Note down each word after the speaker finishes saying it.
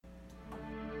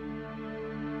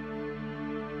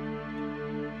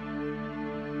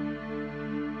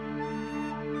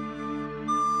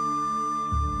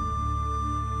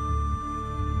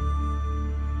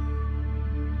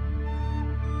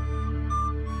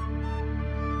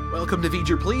Welcome to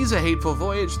V'ger Please, a hateful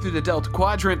voyage through the Delta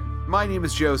Quadrant. My name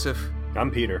is Joseph. I'm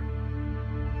Peter.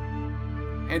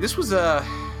 And this was a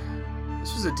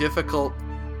difficult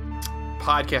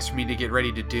podcast for me to get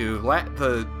ready to do.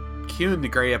 The Q and the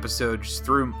Gray episode just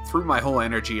threw my whole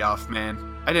energy off, man.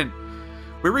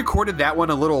 We recorded that one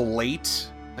a little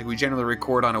late. Like, we generally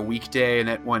record on a weekday, and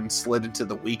that one slid into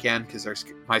the weekend because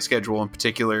my schedule in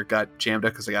particular got jammed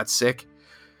up because I got sick.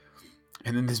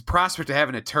 And then this prospect of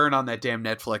having to turn on that damn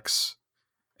Netflix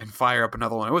and fire up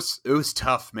another one, it was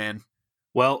tough, man.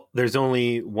 Well, there's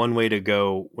only one way to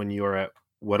go when you're at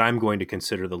what I'm going to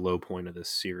consider the low point of this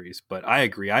series. But I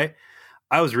agree. I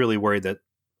was really worried that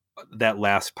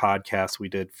last podcast we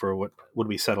did for what would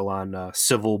we settle on,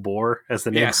 Civil Bore as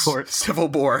the name for it? Civil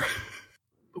Bore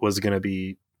was going to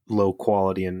be low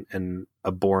quality and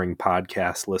a boring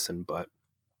podcast listen. But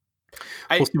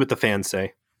we'll see what the fans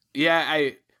say. Yeah,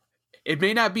 it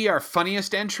may not be our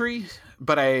funniest entry,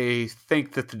 but I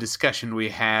think that the discussion we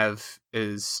have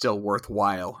is still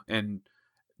worthwhile. And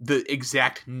the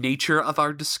exact nature of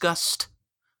our disgust,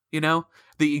 the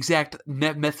exact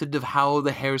method of how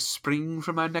the hairs spring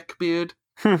from our neck beard.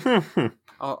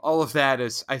 All of that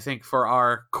is, I think, for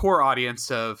our core audience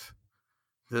of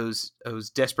those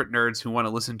desperate nerds who want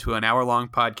to listen to an hour-long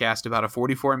podcast about a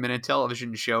 44-minute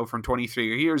television show from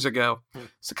 23 years ago.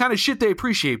 It's the kind of shit they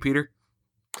appreciate, Peter.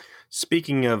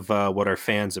 Speaking of what our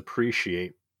fans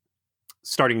appreciate,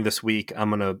 starting this week, I'm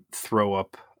going to throw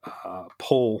up a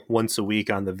poll once a week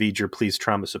on the V'ger Please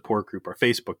Trauma Support Group, our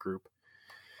Facebook group.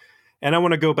 And I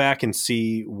want to go back and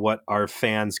see what our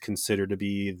fans consider to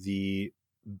be the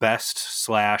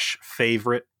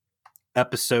best/favorite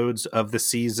episodes of the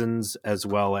seasons, as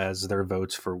well as their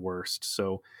votes for worst.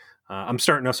 So I'm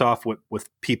starting us off with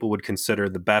people would consider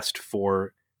the best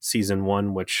for season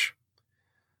 1, which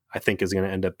I think is going to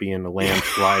end up being a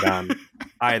landslide on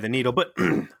Eye of the Needle. But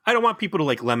I don't want people to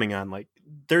like lemming on. Like,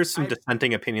 there's some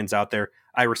dissenting opinions out there.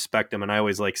 I respect them, and I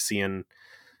always like seeing,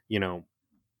 the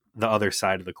other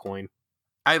side of the coin.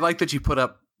 I like that you put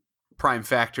up prime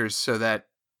factors so that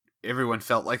everyone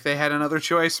felt like they had another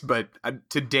choice. But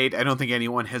to date, I don't think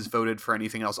anyone has voted for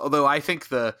anything else. Although I think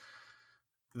the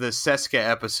Seska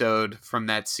episode from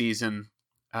that season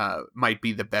might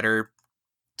be the better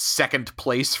second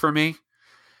place for me.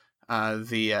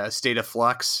 The State of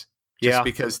Flux, just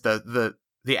because the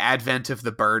advent of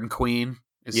the Burn Queen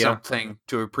is something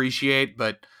to appreciate.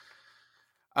 But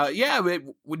now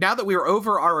that we are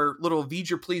over our little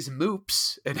V'ger Please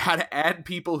moops and how to add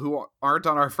people who aren't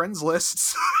on our friends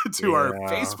lists to our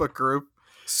Facebook group.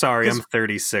 Sorry, I'm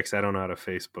 36. I don't know how to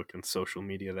Facebook and social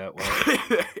media that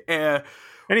well.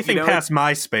 Anything past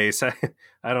MySpace,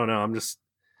 I don't know. I'm just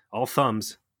all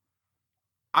thumbs.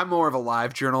 I'm more of a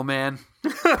live journal man,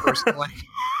 personally.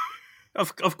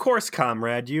 Of course,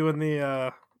 comrade. You and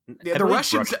the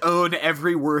Russians own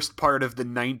every worst part of the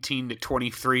 19 to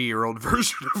 23-year-old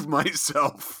version of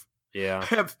myself. Yeah.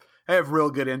 I have real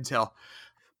good intel.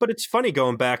 But it's funny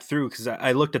going back through, because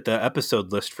I looked at the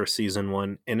episode list for season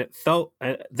 1, and it felt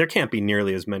there can't be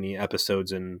nearly as many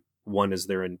episodes in 1 as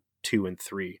there in 2 and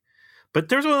 3. But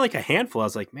there's only like a handful. I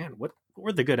was like, man, what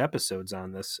were the good episodes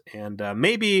on this? And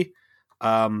maybe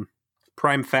Prime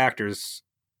Factors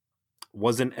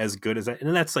wasn't as good as that.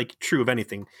 And that's like true of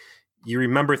anything. You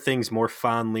remember things more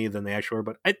fondly than they actually were.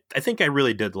 But I think I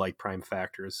really did like Prime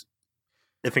Factors,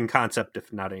 if in concept,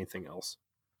 if not anything else.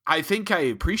 I think I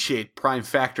appreciate Prime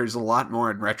Factors a lot more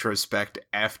in retrospect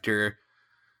after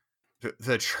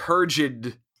the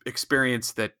turgid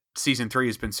experience that season 3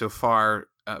 has been so far,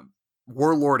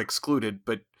 Warlord excluded.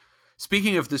 But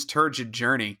speaking of this turgid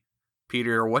journey,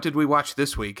 Peter, what did we watch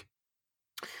this week?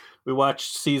 We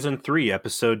watched season 3,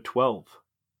 episode 12.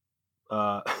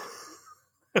 I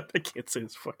can't say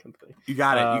this fucking thing. You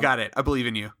got it. You got it. I believe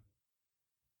in you.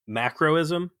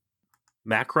 Macrocosm.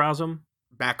 Macrocosm.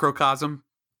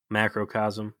 I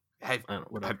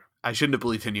shouldn't have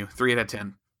believed in you. 3 out of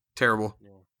 10. Terrible. Yeah.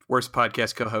 Worst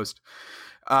podcast co-host.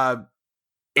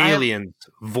 Aliens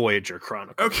Voyager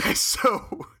Chronicle. Okay,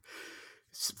 so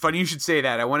it's funny you should say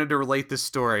that. I wanted to relate this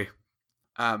story.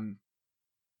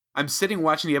 I'm sitting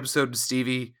watching the episode with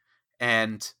Stevie,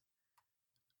 and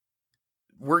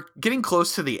we're getting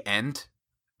close to the end.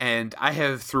 And I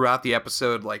have throughout the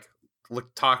episode,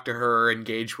 talked to her,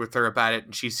 engaged with her about it,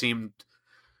 and she seemed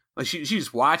like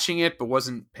she's watching it, but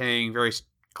wasn't paying very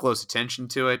close attention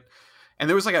to it. And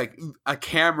there was like a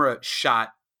camera shot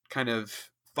kind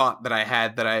of thought that I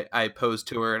had that I posed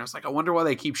to her, and I was like, I wonder why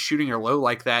they keep shooting her low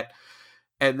like that.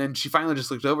 And then she finally just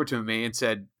looked over to me and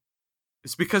said,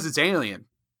 "It's because it's Alien.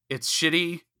 It's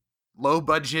shitty, low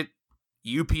budget,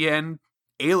 UPN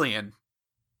Alien."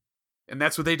 And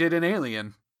that's what they did in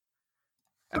Alien.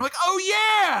 And I'm like, oh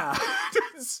yeah,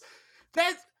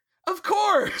 that of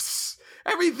course,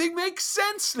 everything makes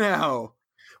sense now.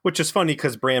 Which is funny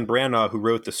because Bran Branagh, who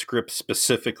wrote the script,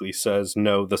 specifically says,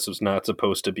 no, this was not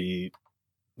supposed to be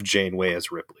Janeway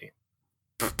as Ripley.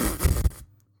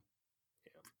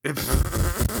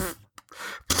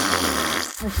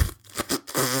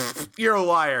 You're a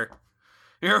liar.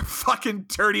 You're a fucking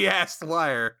dirty ass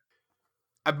liar.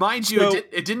 Mind you,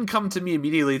 it didn't come to me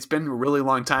immediately. It's been a really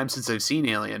long time since I've seen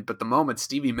Alien, but the moment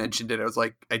Stevie mentioned it, I was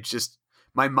like,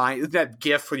 my mind, that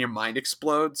gif when your mind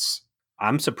explodes.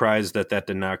 I'm surprised that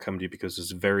did not come to you because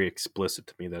it's very explicit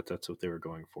to me that that's what they were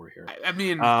going for here. I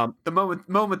mean, the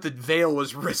moment the veil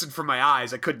was risen from my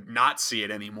eyes, I could not see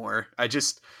it anymore.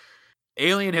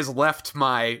 Alien has left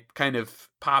my kind of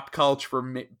pop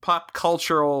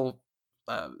cultural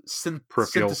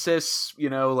synthesis,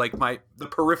 like the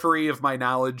periphery of my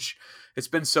knowledge. It's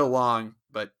been so long,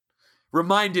 but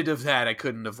reminded of that, I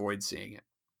couldn't avoid seeing it.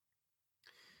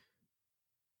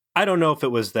 I don't know if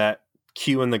it was that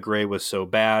Q in the Gray was so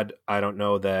bad. I don't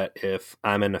know that if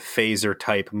I'm in a phaser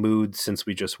type mood since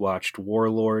we just watched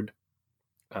Warlord.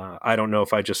 I don't know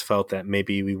if I just felt that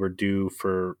maybe we were due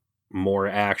for more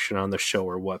action on the show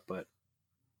or what, but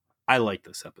I like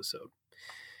this episode.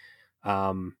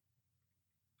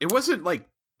 It wasn't like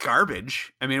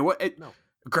garbage. I mean, no.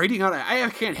 Grading on I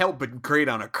can't help but grade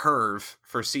on a curve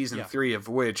for season 3 of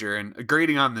Voyager, and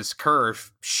grading on this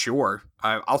curve, sure,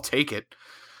 I'll take it.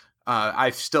 I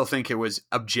still think it was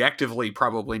objectively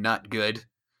probably not good.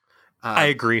 I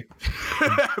agree.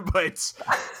 But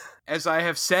as I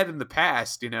have said in the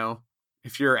past,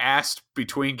 if you're asked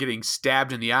between getting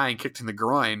stabbed in the eye and kicked in the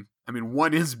groin, I mean,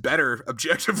 one is better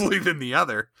objectively than the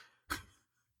other.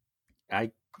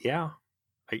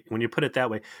 When you put it that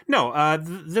way. No,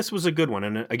 this was a good one.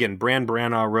 And again, Bran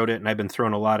Branagh wrote it, and I've been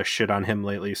throwing a lot of shit on him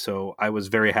lately, so I was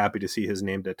very happy to see his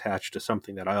name attached to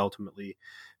something that I ultimately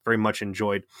very much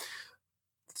enjoyed.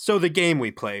 So the game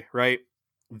we play, right?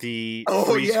 The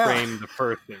freeze frame, the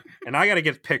first thing. And I got to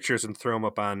get pictures and throw them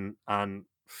up on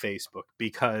Facebook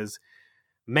because,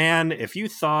 man, if you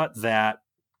thought that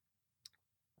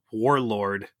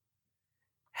Warlord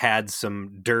had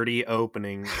some dirty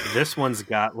opening, this one's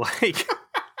got like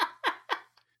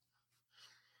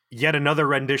yet another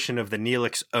rendition of the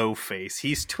Neelix O face.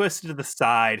 He's twisted to the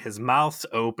side, his mouth's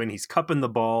open, he's cupping the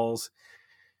balls.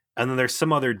 And then there's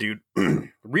some other dude,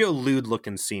 real lewd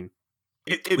looking scene.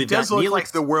 It does look Neelix,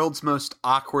 like the world's most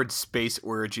awkward space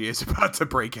orgy is about to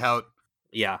break out.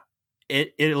 Yeah,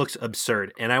 it looks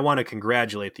absurd. And I want to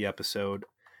congratulate the episode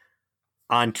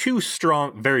on two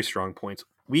very strong points.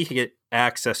 We get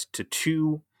access to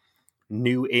 2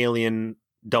 new alien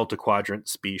Delta Quadrant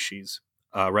species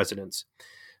residents.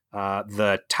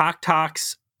 The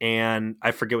Tok-Toks, and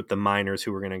I forget what the miners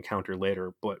who we're going to encounter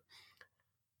later, but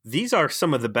these are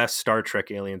some of the best Star Trek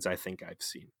aliens I think I've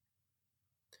seen.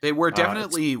 They were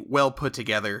definitely well put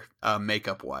together,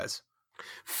 makeup-wise.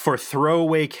 For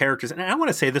throwaway characters, and I want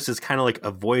to say this is kind of like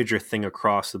a Voyager thing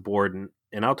across the board,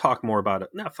 and I'll talk more about it.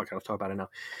 I'll talk about it now.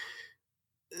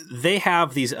 They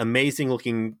have these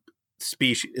amazing-looking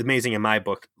species, amazing in my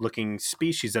book, looking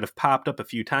species that have popped up a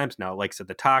few times now. Like I said,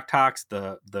 the Tok-Toks,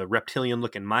 the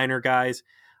reptilian-looking miner guys.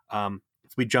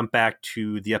 If we jump back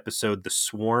to the episode The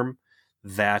Swarm,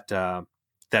 that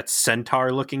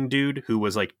centaur looking dude who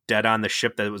was like dead on the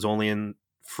ship that was only in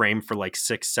frame for like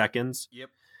 6 seconds. Yep.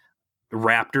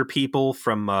 Raptor people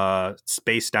from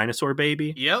Space Dinosaur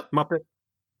Baby. Yep. Muppet.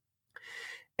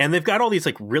 And they've got all these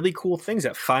like really cool things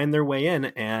that find their way in,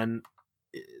 and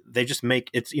they just make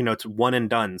it's one and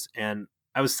dones. And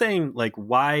I was saying, like,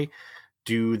 why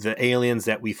do the aliens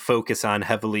that we focus on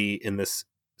heavily in this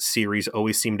series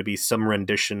always seem to be some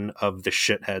rendition of the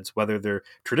shitheads, whether they're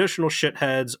traditional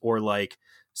shitheads or like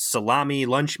salami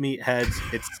lunch meat heads?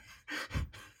 It's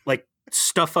like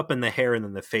stuff up in the hair and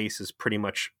then the face is pretty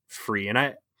much free. And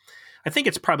I think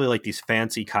it's probably like these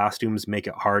fancy costumes make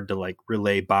it hard to like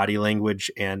relay body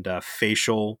language and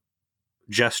facial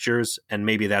gestures, and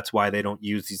maybe that's why they don't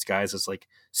use these guys as like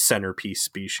centerpiece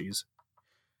species.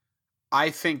 I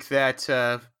think that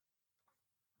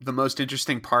the most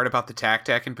interesting part about the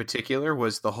Tac in particular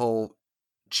was the whole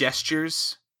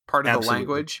gestures part of the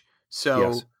language. So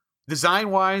yes.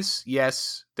 Design-wise,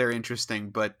 yes, they're interesting,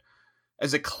 but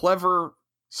as a clever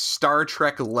Star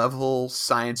Trek level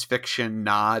science fiction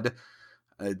nod,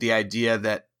 the idea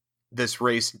that this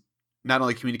race not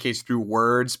only communicates through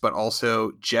words, but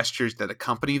also gestures that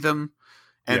accompany them,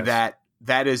 and yes.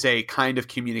 that is a kind of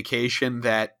communication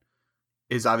that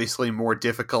is obviously more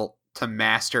difficult to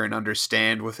master and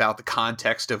understand without the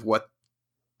context of what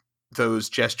those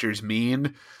gestures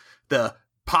mean. The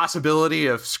possibility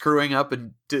of screwing up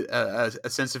a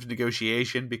sense of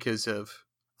negotiation because of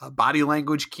a body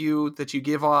language cue that you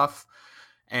give off,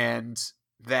 and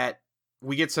that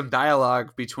we get some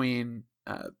dialogue between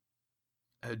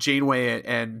Janeway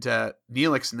and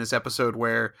Neelix in this episode,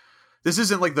 where this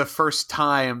isn't like the first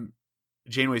time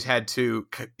Janeway's had to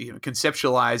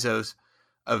conceptualize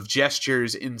of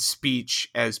gestures in speech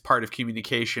as part of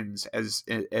communications as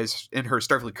in her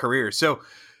Starfleet career. So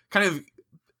kind of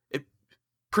it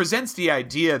presents the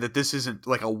idea that this isn't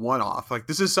like a one-off. Like,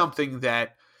 this is something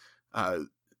that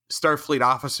Starfleet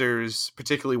officers,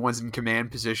 particularly ones in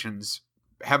command positions,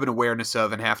 have an awareness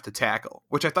of and have to tackle,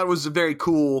 which I thought was a very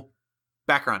cool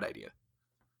background idea.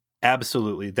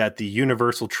 Absolutely. That the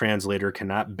universal translator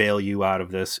cannot bail you out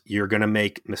of this. You're going to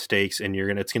make mistakes and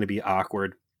it's going to be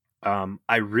awkward.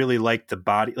 I really like the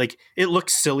body. Like, it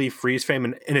looks silly freeze frame,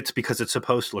 and it's because it's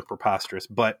supposed to look preposterous,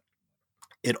 but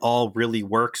it all really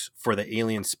works for the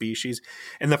alien species.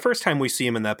 And the first time we see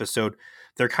him in the episode,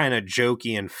 they're kind of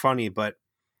jokey and funny, but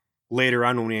later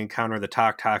on when we encounter the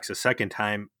Talks a second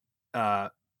time,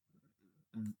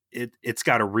 it's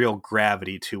got a real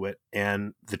gravity to it,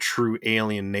 and the true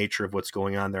alien nature of what's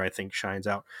going on there, I think, shines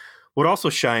out. What also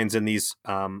shines in these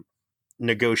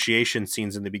negotiation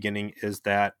scenes in the beginning is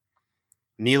that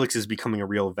Neelix is becoming a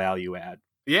real value add.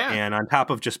 Yeah. And on top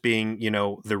of just being,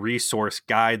 the resource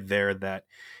guide there, that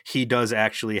he does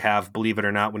actually have, believe it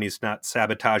or not, when he's not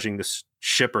sabotaging the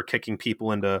ship or kicking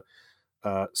people into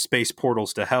space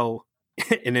portals to hell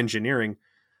in engineering,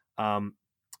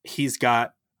 he's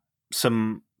got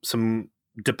some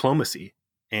diplomacy.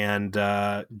 And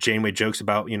Janeway jokes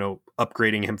about,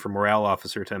 upgrading him from morale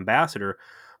officer to ambassador,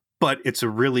 but it's a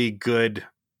really good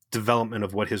development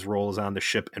of what his role is on the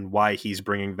ship and why he's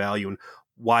bringing value and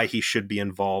why he should be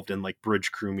involved in like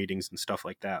bridge crew meetings and stuff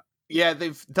like that. Yeah,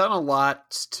 they've done a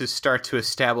lot to start to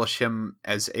establish him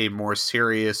as a more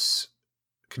serious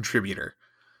contributor.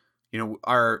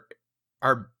 Our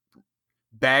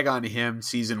bag on him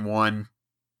season 1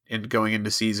 and going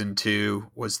into season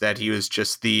 2 was that he was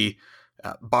just the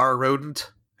bar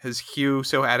rodent, as Hugh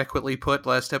so adequately put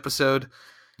last episode.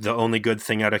 The only good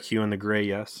thing out of Hugh and the Grey,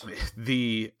 yes.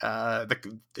 The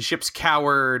ship's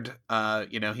coward.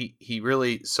 He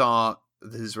really saw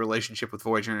his relationship with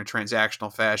Voyager in a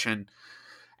transactional fashion,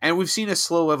 and we've seen a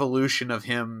slow evolution of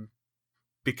him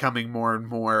becoming more and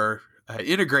more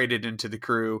integrated into the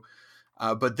crew.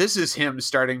 But this is him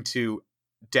starting to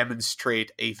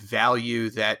demonstrate a value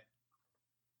that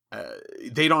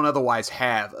they don't otherwise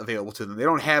have available to them. They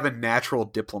don't have a natural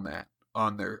diplomat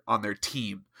on their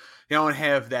team. They don't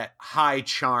have that high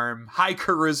charm, high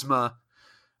charisma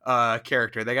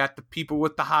character. They got the people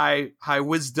with the high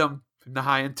wisdom and the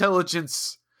high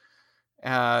intelligence,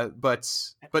 but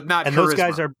not and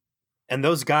charisma.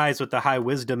 Those guys with the high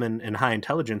wisdom and high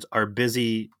intelligence are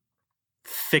busy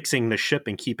fixing the ship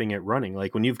and keeping it running.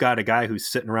 Like, when you've got a guy who's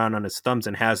sitting around on his thumbs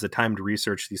and has the time to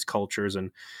research these cultures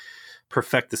and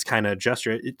perfect this kind of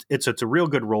gesture, it's a real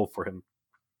good role for him.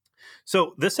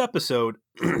 So this episode,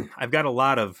 I've got a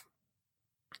lot of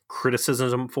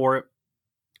criticism for it,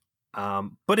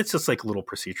 but it's just like little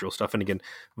procedural stuff. And again,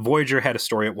 Voyager had a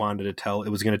story it wanted to tell. It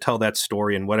was going to tell that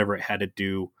story, and whatever it had to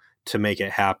do to make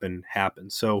it happen.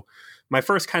 So my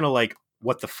first kind of like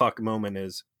what the fuck moment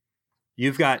is,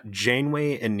 you've got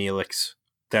Janeway and Neelix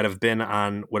that have been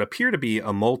on what appear to be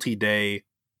a multi-day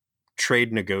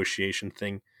trade negotiation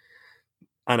thing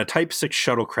on a Type 6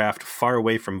 shuttlecraft far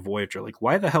away from Voyager. Like,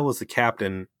 why the hell is the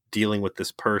captain dealing with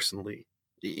this personally?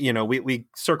 We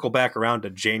circle back around to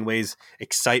Janeway's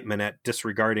excitement at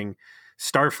disregarding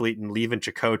Starfleet and leaving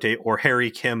Chakotay or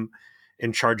Harry Kim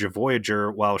in charge of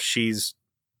Voyager while she's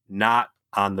not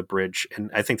on the bridge. And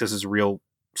I think this is a real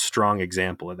strong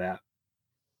example of that.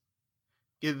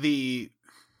 I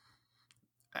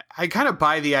kind of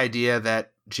buy the idea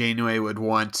that Janeway would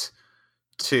want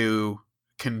to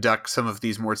conduct some of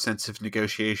these more sensitive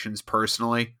negotiations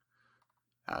personally.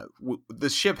 The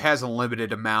ship has a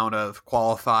limited amount of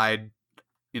qualified,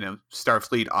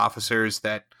 Starfleet officers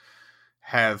that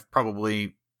have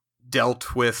probably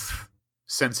dealt with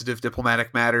sensitive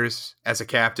diplomatic matters. As a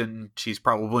captain, she's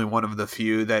probably one of the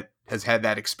few that has had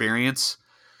that experience.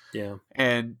 Yeah.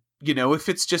 And, if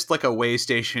it's just like a way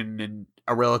station and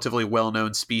a relatively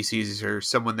well-known species or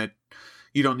someone that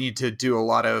you don't need to do a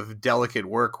lot of delicate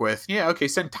work with, yeah, okay,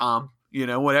 send Tom,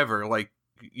 whatever. Like,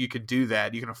 you can do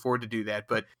that. You can afford to do that.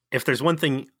 But if there's one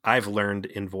thing I've learned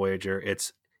in Voyager,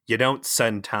 it's you don't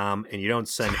send Tom and you don't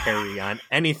send Harry on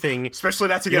anything. Especially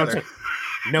not together.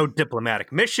 No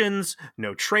diplomatic missions,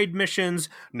 no trade missions,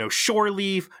 no shore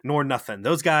leave, nor nothing.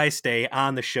 Those guys stay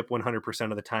on the ship 100%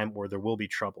 of the time, or there will be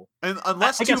trouble. And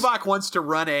unless I guess Tuvok wants to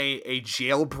run a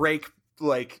jailbreak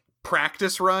like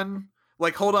practice run,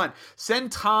 like hold on,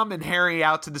 send Tom and Harry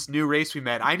out to this new race we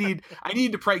met. I need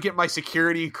to get my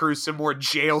security crew some more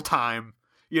jail time,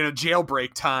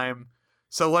 jailbreak time.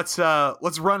 So let's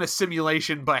run a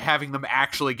simulation by having them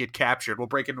actually get captured. We'll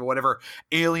break into whatever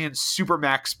alien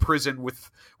supermax prison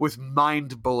with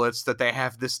mind bullets that they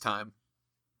have this time.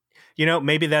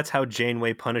 Maybe that's how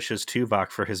Janeway punishes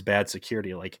Tuvok for his bad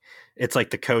security. Like, it's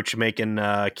like the coach making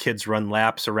kids run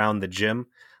laps around the gym.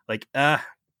 Like,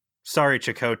 sorry,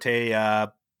 Chakotay,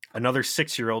 another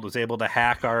 6-year-old was able to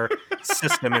hack our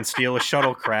system and steal a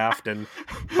shuttlecraft and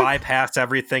bypass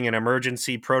everything in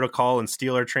emergency protocol and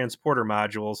steal our transporter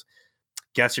modules.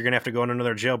 Guess you're going to have to go on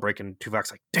another jailbreak. And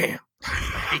Tuvok's like, damn, I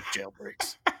hate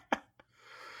jailbreaks.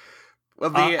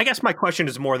 Well, I guess my question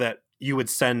is more that you would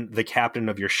send the captain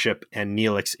of your ship and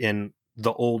Neelix in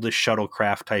the oldest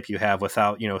shuttlecraft type you have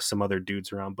without, some other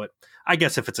dudes around. But I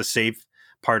guess if it's a safe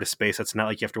part of space, it's not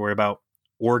like you have to worry about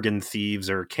organ thieves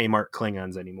or Kmart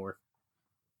Klingons anymore.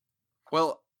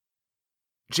 Well,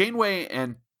 Janeway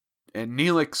and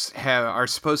Neelix are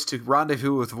supposed to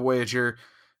rendezvous with Voyager.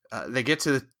 They get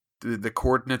to the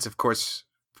coordinates. Of course,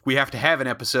 we have to have an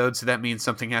episode, so that means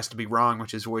something has to be wrong,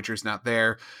 which is Voyager's not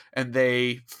there. And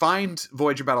they find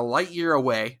Voyager about a light year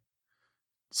away,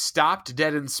 stopped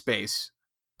dead in space,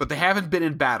 but they haven't been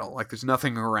in battle. Like, there's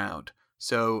nothing around.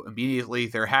 So immediately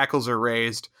their hackles are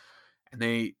raised, and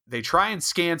they try and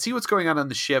scan, see what's going on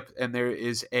the ship, and there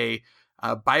is a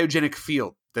biogenic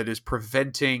field that is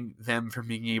preventing them from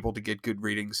being able to get good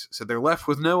readings. So they're left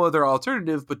with no other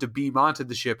alternative but to beam onto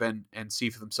the ship and see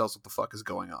for themselves what the fuck is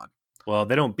going on. Well,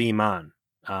 they don't beam on.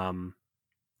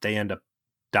 They end up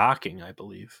docking, I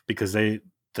believe, because the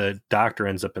doctor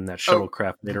ends up in that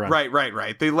shuttlecraft later on.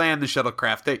 Right. They land the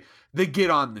shuttlecraft. They get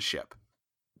on the ship.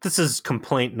 This is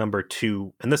complaint number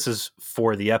 2, and this is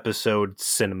for the episode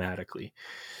cinematically.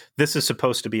 This is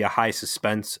supposed to be a high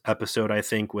suspense episode, I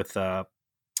think, with a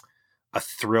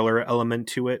thriller element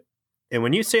to it. And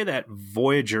when you say that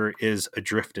Voyager is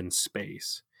adrift in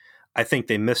space, I think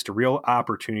they missed a real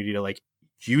opportunity to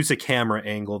use a camera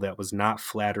angle that was not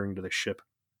flattering to the ship,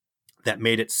 that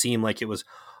made it seem like it was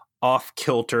off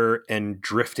kilter and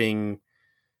drifting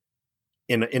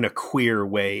in a queer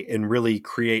way and really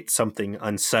create something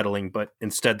unsettling. But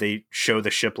instead they show the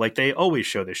ship like they always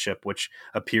show the ship, which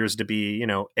appears to be,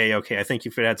 A-okay. I think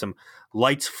if it had some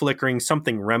lights flickering,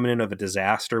 something remnant of a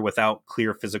disaster without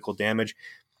clear physical damage,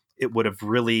 it would have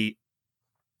really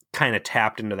kind of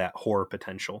tapped into that horror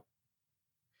potential.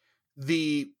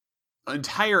 The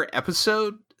entire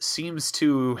episode seems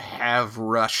to have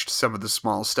rushed some of the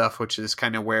small stuff, which is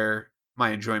kind of where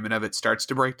my enjoyment of it starts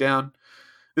to break down.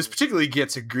 This particularly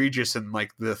gets egregious in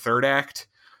the third act,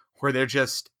 where they're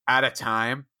just out of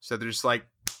time. So they're just like,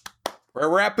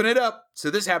 we're wrapping it up. So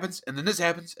this happens, and then this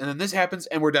happens, and then this happens,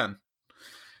 and we're done.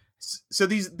 So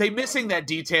they missing that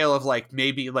detail of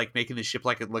maybe making the ship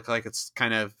it look like it's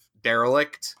kind of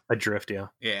derelict. Adrift, yeah.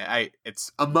 Yeah,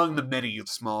 it's among the many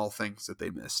small things that they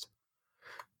missed.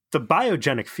 The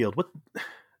biogenic field,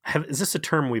 is this a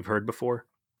term we've heard before?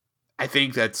 I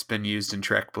think that's been used in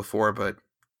Trek before, but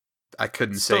I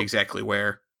couldn't say exactly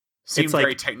where. Seems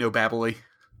very techno-babbly.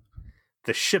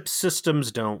 The ship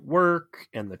systems don't work,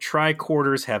 and the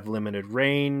tricorders have limited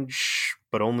range,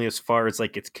 but only as far as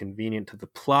it's convenient to the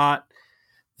plot.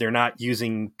 They're not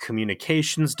using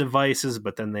communications devices,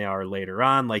 but then they are later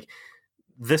on.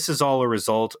 This is all a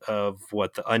result of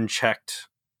the unchecked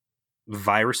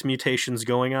virus mutations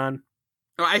going on.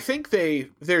 I think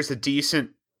there's a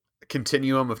decent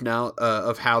continuum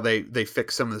of how they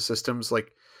fix some of the systems.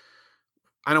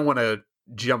 I don't want to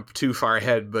jump too far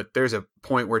ahead, but there's a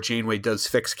point where Janeway does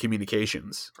fix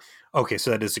communications. Okay,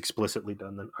 so that is explicitly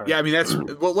done then. All right. Yeah, I mean that's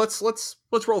well.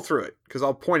 Let's roll through it because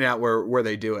I'll point out where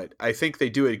they do it. I think they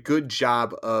do a good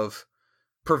job of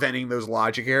preventing those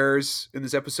logic errors in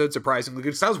this episode. Surprisingly good,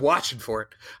 because I was watching for it.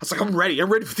 I was like, I'm ready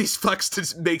for these fucks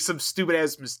to make some stupid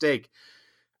ass mistake.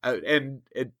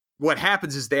 What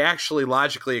happens is they actually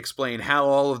logically explain how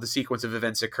all of the sequence of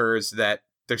events occurs, that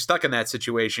they're stuck in that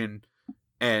situation.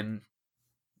 And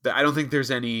I don't think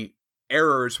there's any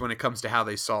errors when it comes to how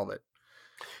they solve it.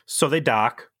 So they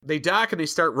dock. They dock and they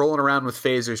start rolling around with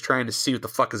phasers trying to see what the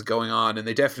fuck is going on. And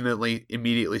they definitely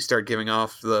immediately start giving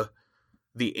off the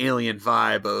alien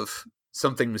vibe of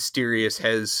something mysterious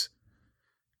has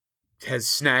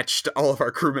snatched all of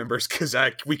our crew members because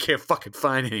we can't fucking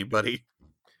find anybody.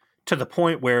 To the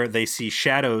point where they see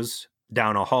shadows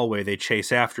down a hallway. They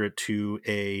chase after it to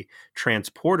a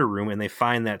transporter room, and they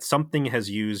find that something has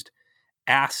used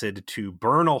acid to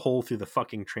burn a hole through the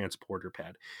fucking transporter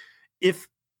pad. If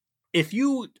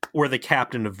you were the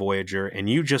captain of Voyager and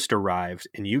you just arrived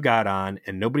and you got on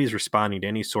and nobody's responding to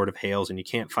any sort of hails and you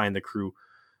can't find the crew,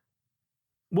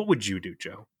 what would you do,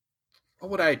 Joe?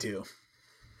 What would I do?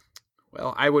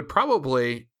 Well, I would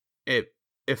probably,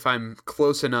 if I'm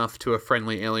close enough to a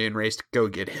friendly alien race to go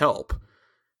get help,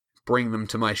 bring them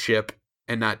to my ship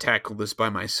and not tackle this by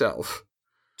myself.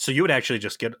 So you would actually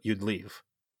you'd leave.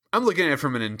 I'm looking at it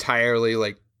from an entirely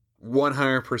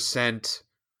 100%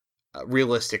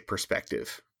 realistic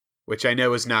perspective, which I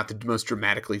know is not the most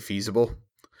dramatically feasible.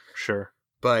 Sure.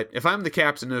 But if I'm the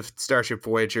captain of Starship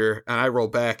Voyager and I roll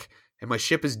back and my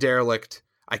ship is derelict,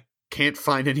 I can't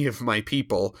find any of my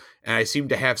people, and I seem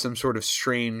to have some sort of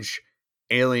strange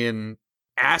alien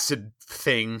acid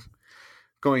thing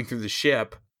going through the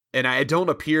ship, and I don't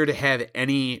appear to have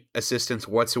any assistance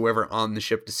whatsoever on the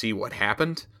ship to see what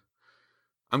happened,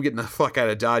 I'm getting the fuck out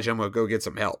of Dodge. I'm going to go get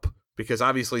some help. Because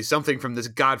obviously something from this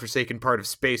godforsaken part of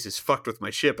space is fucked with my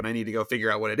ship, and I need to go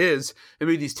figure out what it is. And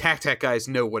maybe these TAC guys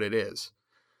know what it is.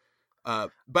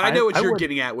 But I know what you're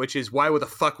getting at, which is why the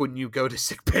fuck wouldn't you go to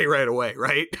sickbay right away,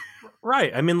 right?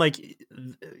 Right. I mean,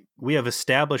 we have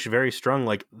established very strong,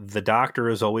 the doctor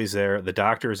is always there. The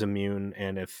doctor is immune.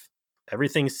 And if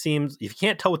everything seems, if you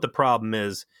can't tell what the problem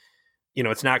is,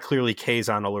 it's not clearly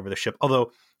Kazon all over the ship.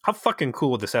 Although, how fucking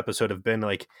cool would this episode have been?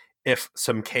 If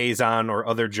some Kazon or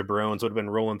other jabrones would have been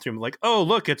rolling through, oh,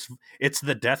 look, it's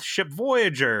the death ship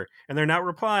Voyager, and they're not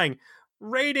replying.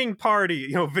 Raiding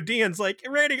party, Vidian's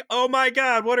raiding. Oh my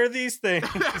god, what are these things?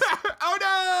 Oh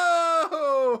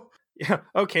no! Yeah,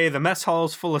 okay, the mess hall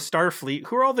is full of Starfleet.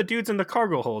 Who are all the dudes in the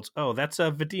cargo holds? Oh, that's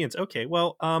Vidian's. Okay,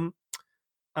 well,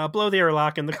 blow the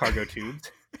airlock in the cargo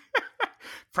tubes.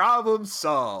 Problem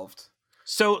solved.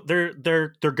 So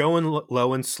they're going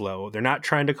low and slow. They're not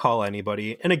trying to call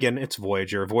anybody. And again, it's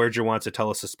Voyager. Voyager wants to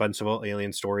tell a suspenseful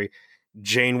alien story.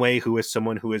 Janeway, who is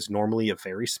someone who is normally a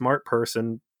very smart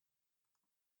person,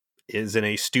 is in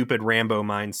a stupid Rambo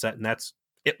mindset, and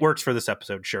it works for this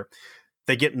episode, sure.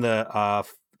 They get in the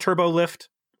turbo lift.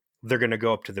 They're going to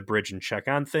go up to the bridge and check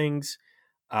on things.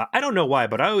 I don't know why,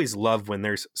 but I always love when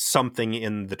there's something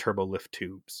in the turbo lift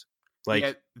tubes.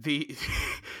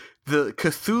 The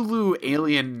Cthulhu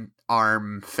alien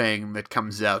arm thing that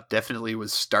comes out definitely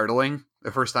was startling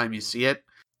the first time you see it.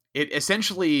 It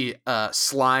essentially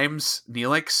slimes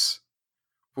Neelix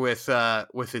with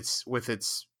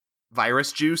its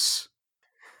virus juice.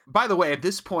 By the way, at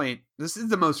this point, this is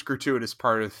the most gratuitous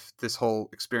part of this whole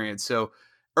experience. So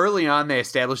early on, they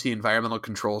established the environmental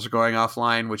controls are going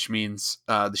offline, which means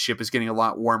the ship is getting a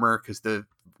lot warmer because the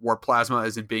warp plasma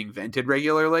isn't being vented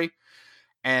regularly.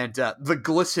 And the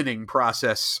glistening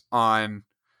process on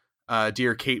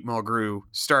dear Kate Mulgrew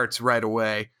starts right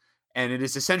away. And it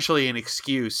is essentially an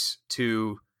excuse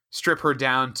to strip her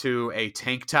down to a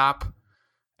tank top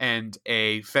and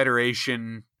a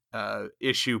Federation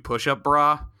issue push-up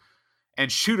bra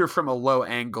and shoot her from a low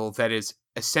angle that is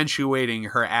accentuating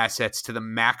her assets to the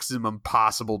maximum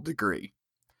possible degree.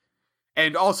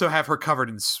 And also have her covered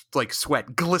in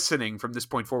sweat, glistening from this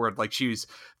point forward, like she's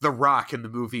The Rock in the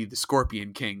movie The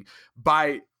Scorpion King.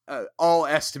 By all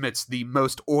estimates, the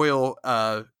most oil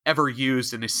ever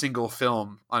used in a single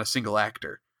film on a single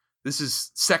actor. This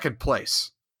is second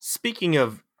place. Speaking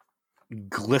of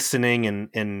glistening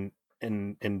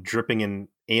and dripping in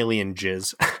alien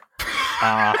jizz,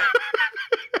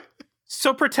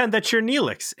 so pretend that you're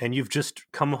Neelix and you've just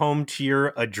come home to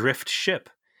your adrift ship.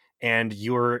 And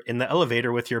you're in the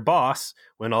elevator with your boss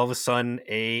when all of a sudden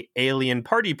a alien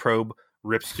party probe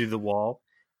rips through the wall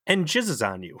and jizzes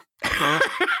on you.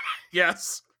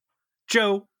 Yes.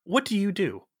 Joe, what do you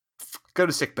do? Go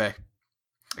to sickbay.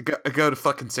 I go to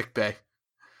fucking sickbay.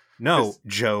 No,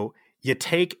 Joe, you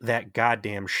take that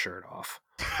goddamn shirt off.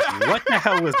 What the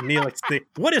hell was Neelix thinking?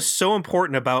 What is so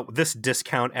important about this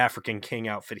discount African king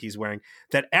outfit he's wearing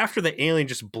that after the alien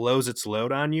just blows its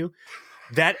load on you,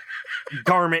 that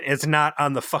garment is not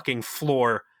on the fucking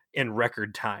floor in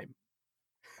record time?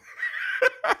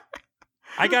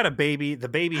 I got a baby. The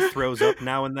baby throws up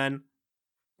now and then.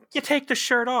 You take the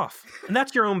shirt off. And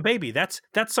that's your own baby. That's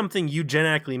something you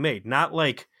genetically made, not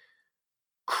like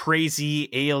crazy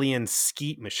alien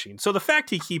skeet machine. So the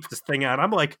fact he keeps this thing out,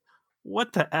 I'm like,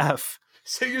 what the F?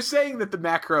 So you're saying that the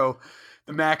macro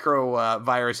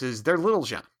viruses, they're Little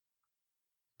John.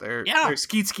 They're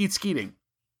skeeting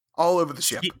all over the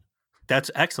ship. That's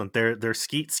excellent. They're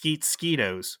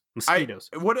mosquitoes.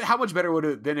 How much better would it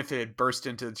have been if it had burst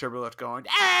into the turbolift going,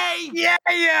 "Hey,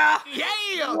 Yeah.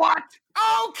 what?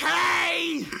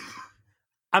 Okay."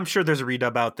 I'm sure there's a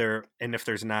redub out there, and if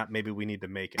there's not, maybe we need to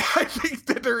make it. I think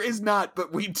that there is not,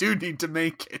 but we do need to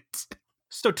make it.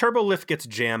 So Turbolift gets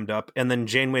jammed up, and then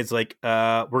Janeway's like,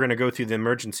 we're going to go through the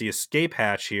emergency escape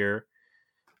hatch here.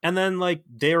 And then, like,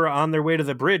 they were on their way to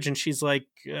the bridge, and she's like,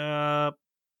 we're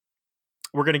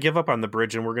going to give up on the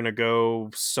bridge, and we're going to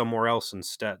go somewhere else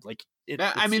instead. Like,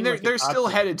 they're still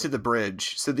headed to the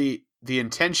bridge. So the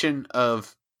intention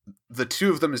of the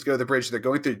two of them is go to the bridge. They're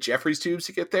going through Jeffrey's tubes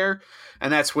to get there,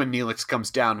 and that's when Neelix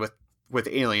comes down with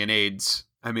alien AIDS.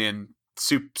 I mean,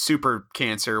 super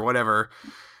cancer, whatever,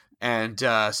 and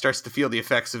starts to feel the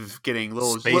effects of getting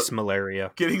little space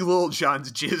malaria, getting little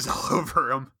John's jizz all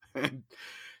over him,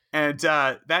 and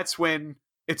that's when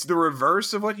it's the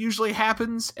reverse of what usually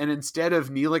happens. And instead of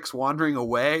Neelix wandering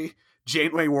away,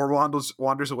 Janeway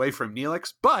wanders away from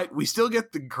Neelix, but we still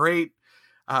get the great,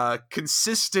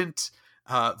 consistent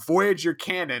Voyager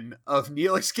canon of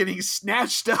Neelix getting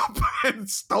snatched up and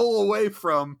stole away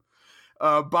from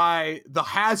by the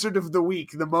hazard of the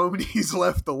week the moment he's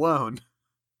left alone.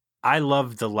 I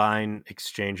love the line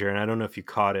exchanger, and I don't know if you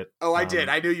caught it. Oh, I did.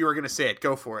 I knew you were going to say it.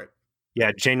 Go for it.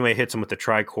 Yeah, Janeway hits him with the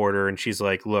tricorder, and she's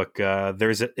like, look,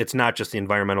 it's not just the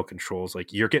environmental controls.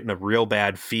 Like, you're getting a real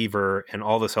bad fever and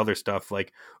all this other stuff.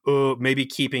 Like, oh, maybe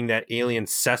keeping that alien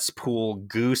cesspool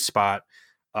goo spot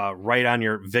right on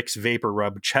your Vicks Vapor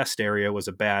Rub chest area was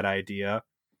a bad idea.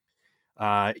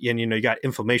 And, you got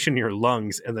inflammation in your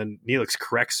lungs, and then Neelix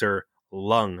corrects her,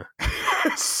 lung.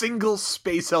 Single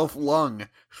space elf lung.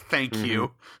 Thank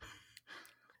you.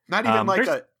 Not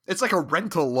even it's like a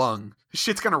rental lung.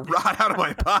 Shit's gonna rot out of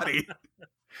my body.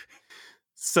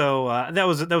 So that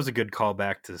was a good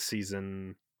callback to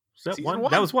season. Was that one?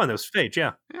 That was one. That was Phage.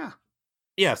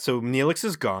 Yeah. So Neelix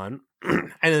is gone,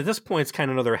 and at this point, it's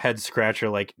kind of another head scratcher.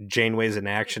 Like Janeway's in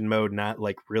action mode, not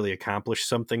like really accomplish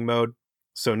something mode.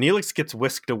 So Neelix gets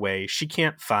whisked away. She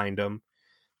can't find him.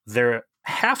 They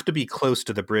have to be close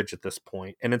to the bridge at this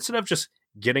point, and instead of just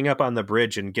getting up on the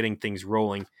bridge and getting things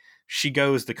rolling, she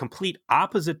goes the complete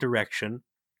opposite direction,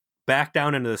 back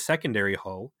down into the secondary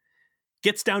hull,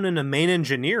 gets down into main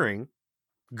engineering,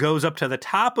 goes up to the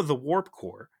top of the warp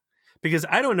core, because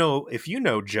I don't know if you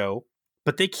know, Joe,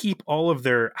 but they keep all of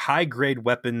their high-grade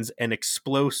weapons and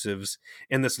explosives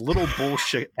in this little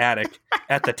bullshit attic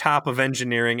at the top of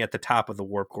engineering at the top of the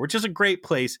warp core, which is a great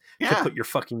place to put your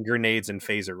fucking grenades and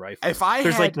phaser rifles.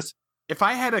 If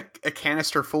I had a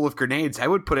canister full of grenades, I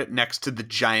would put it next to the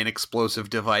giant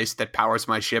explosive device that powers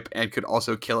my ship and could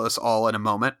also kill us all in a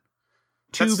moment.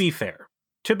 To be fair,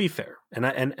 and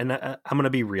I'm going to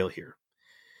be real here.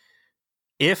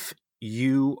 If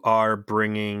you are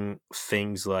bringing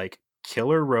things like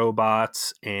killer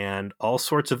robots and all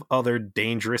sorts of other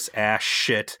dangerous ass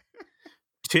shit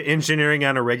to engineering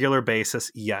on a regular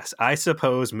basis, yes, I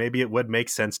suppose maybe it would make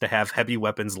sense to have heavy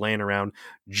weapons laying around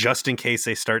just in case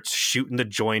they start shooting the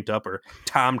joint up, or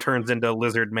Tom turns into a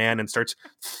lizard man and starts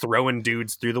throwing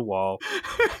dudes through the wall.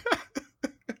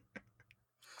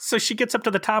 So she gets up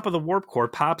to the top of the warp core,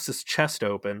 pops his chest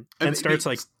open, and starts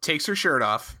takes her shirt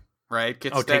off, right?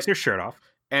 Takes her shirt off.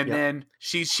 And then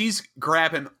she's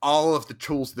grabbing all of the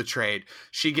tools of the trade.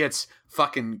 She gets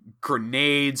fucking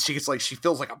grenades. She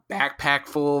fills like a backpack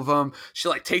full of them.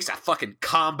 She takes that fucking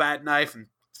combat knife and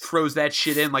throws that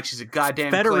shit in like she's a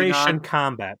goddamn Federation Klingon.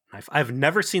 Combat knife. I've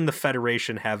never seen the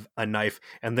Federation have a knife.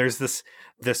 And there's this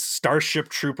Starship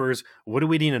Troopers, what do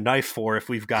we need a knife for if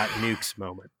we've got nukes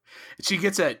moment. She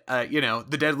gets the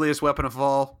deadliest weapon of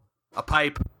all, a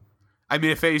pipe. A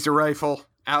phaser rifle.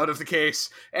 Out of the case.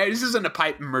 And this isn't a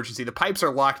pipe emergency. The pipes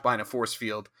are locked behind a force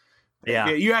field. Yeah.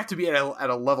 You have to be at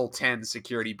a level 10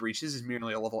 security breach. This is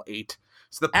merely a level 8.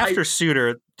 So after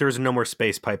Suitor, there's no more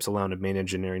space pipes allowed in main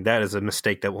engineering. That is a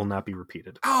mistake that will not be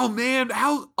repeated. Oh man,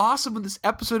 how awesome would this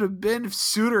episode have been if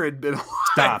Suitor had been alive?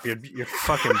 Stop, you're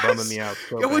fucking bumming me out.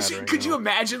 Could you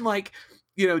imagine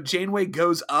Janeway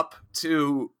goes up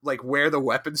to where the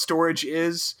weapon storage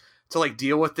is to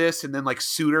deal with this, and then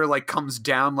Suitor comes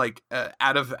down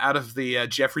out of the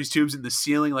Jeffrey's tubes in the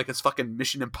ceiling like it's fucking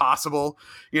Mission Impossible.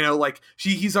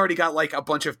 He's already got a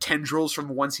bunch of tendrils from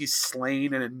once he's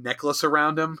slain and a necklace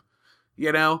around him.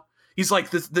 He's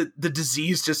the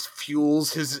disease just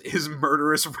fuels his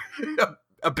murderous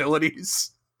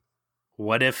abilities.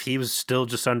 What if he was still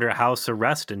just under house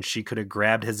arrest and she could have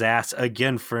grabbed his ass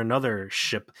again for another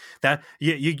ship? That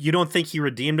you don't think he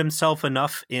redeemed himself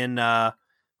enough in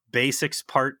Basics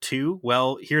Part 2?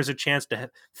 Well, here's a chance to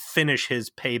finish his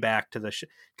payback to the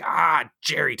God,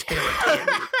 Jerry Taylor.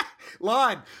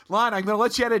 Lon, I'm going to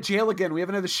let you out of jail again. We have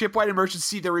another shipwide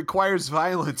emergency that requires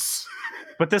violence.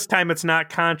 But this time it's not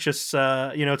conscious.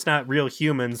 It's not real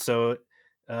humans. So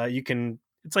you can.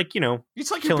 It's like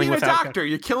It's like you're killing being a without doctor.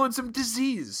 You're killing some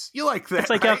disease. You like that? It's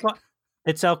like right?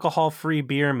 It's alcohol-free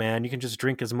beer, man. You can just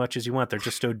drink as much as you want. They're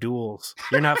just O'Douls.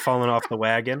 You're not falling off the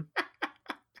wagon.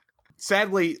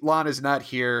 Sadly, Lon is not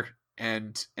here,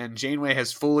 and Janeway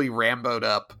has fully Rambo'd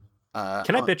up.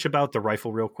 Can I bitch about the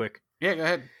rifle real quick? Yeah, go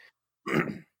ahead.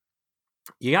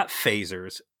 You got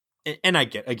phasers, and I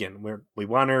get, again, we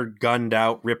want her gunned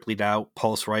out, Ripley'd out,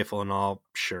 pulse rifle and all,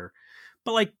 sure.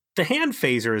 But like the hand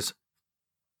phaser's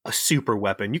a super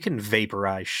weapon. You can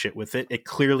vaporize shit with it. It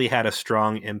clearly had a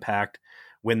strong impact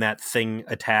when that thing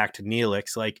attacked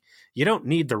Neelix. Like, you don't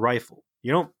need the rifle.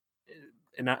 You don't,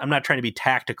 and I'm not trying to be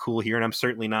tactical here, and I'm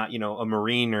certainly not, a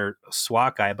Marine or a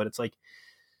SWAT guy, but it's like,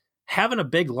 having a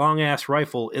big long ass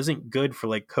rifle isn't good for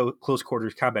like close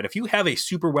quarters combat. If you have a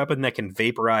super weapon that can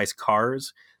vaporize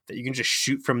cars that you can just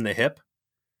shoot from the hip,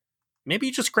 maybe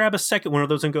you just grab a second one of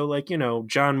those and go like,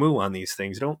 John Woo on these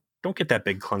things. Don't get that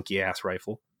big clunky ass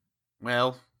rifle.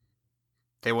 Well,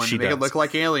 they want to make it look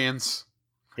like aliens.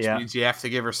 Which means you have to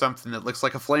give her something that looks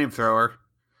like a flamethrower.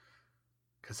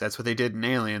 Because that's what they did in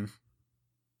Alien.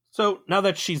 So now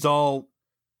that she's all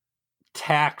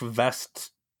tack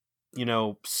vest,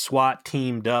 SWAT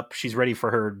teamed up, she's ready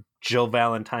for her Jill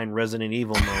Valentine Resident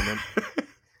Evil moment.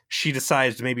 She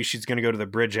decides maybe she's going to go to the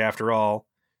bridge after all,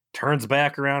 turns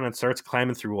back around and starts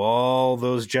climbing through all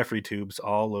those Jeffrey tubes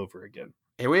all over again.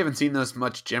 Hey, we haven't seen those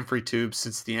much Jeffrey tubes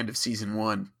since the end of season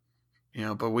 1.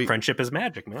 But friendship is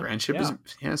magic,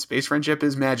 man. Space friendship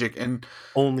is magic, and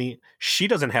only she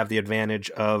doesn't have the advantage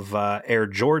of Air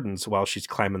Jordans while she's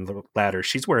climbing the ladder.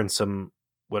 She's wearing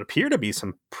what appear to be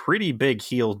some pretty big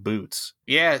heeled boots.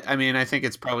 Yeah, I mean, I think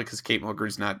it's probably because Kate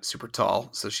Mulgrew's not super tall,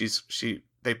 so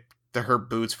her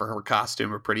boots for her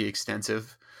costume are pretty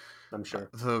extensive. I'm sure.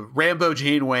 The Rambo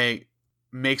Janeway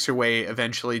makes her way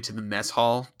eventually to the mess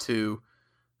hall to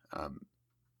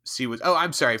see what. Oh,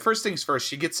 I'm sorry. First things first,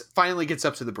 she finally gets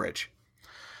up to the bridge,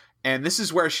 and this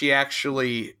is where she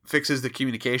actually fixes the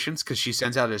communications because she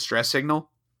sends out a distress signal.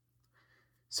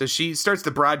 So she starts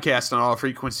the broadcast on all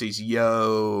frequencies.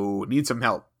 Yo, need some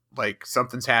help. Like,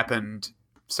 something's happened.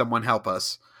 Someone help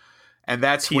us. And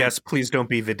that's P.S. Please don't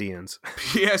be Vidians.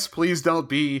 P.S. Please don't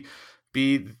be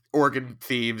organ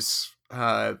thieves.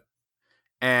 And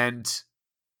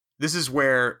this is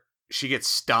where she gets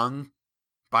stung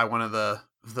by one of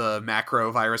the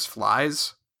macro virus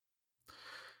flies.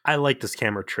 I like this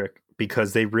camera trick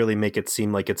because they really make it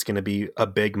seem like it's going to be a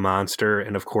big monster.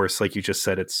 And of course, like you just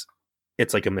said, it's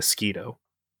like a mosquito.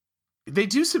 They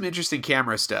do some interesting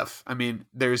camera stuff. I mean,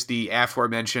 there's the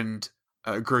aforementioned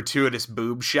gratuitous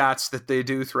boob shots that they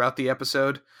do throughout the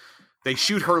episode. They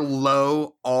shoot her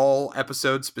low all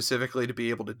episodes specifically to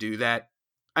be able to do that.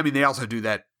 I mean, they also do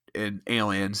that in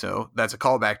Alien, so that's a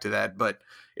callback to that, but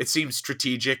it seems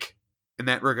strategic in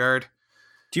that regard.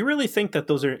 Do you really think that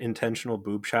those are intentional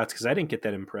boob shots? Because I didn't get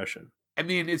that impression. I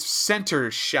mean, it's center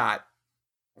shot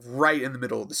right in the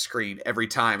middle of the screen every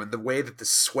time, and the way that the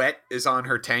sweat is on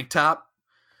her tank top,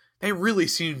 they really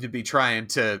seem to be trying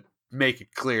to make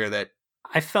it clear that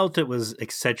I felt it was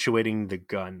accentuating the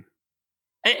gun.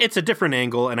 It's a different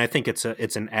angle, and I think it's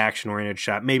an action-oriented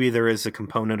shot. Maybe there is a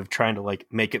component of trying to like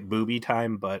make it booby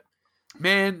time, but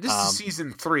man, this is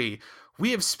season 3.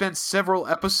 We have spent several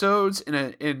episodes in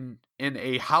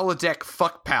a holodeck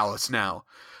fuck palace now.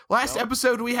 Last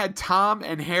episode, we had Tom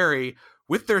and Harry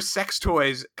with their sex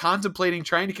toys contemplating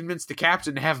trying to convince the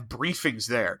captain to have briefings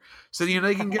there so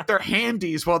they can get their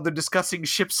handies while they're discussing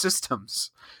ship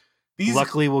systems.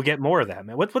 Luckily, we'll get more of that,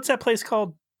 man. What's that place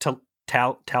called?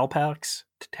 Tampax?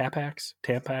 The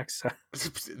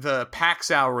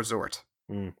Paxal Resort.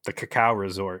 The Cacao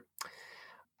Resort.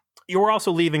 You were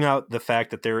also leaving out the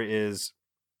fact that there is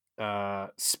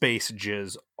space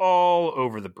jizz all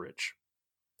over the bridge.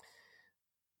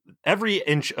 Every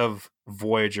inch of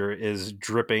Voyager is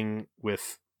dripping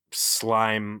with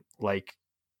slime, like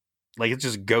it's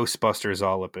just Ghostbusters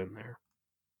all up in there.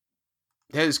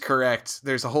 That is correct.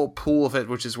 There's a whole pool of it,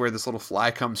 which is where this little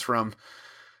fly comes from.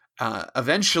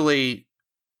 Eventually,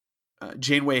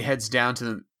 Janeway heads down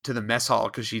to the mess hall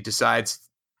because she decides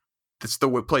that's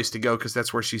the place to go because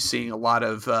that's where she's seeing a lot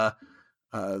of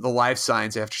the life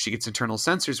signs after she gets internal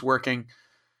sensors working.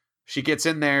 She gets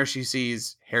in there. She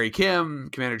sees Harry Kim,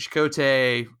 Commander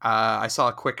Chakotay. I saw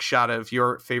a quick shot of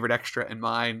your favorite extra and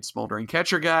mine, Smoldering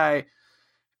Catcher Guy.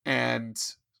 And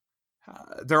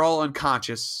they're all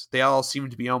unconscious. They all seem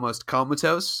to be almost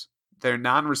comatose. They're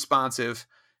non-responsive.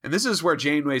 And this is where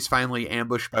Janeway's finally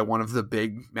ambushed by one of the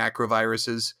big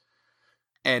macroviruses.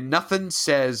 And nothing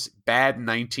says bad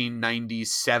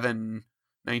 1997,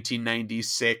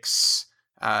 1996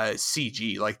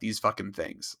 CG like these fucking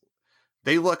things.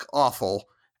 They look awful,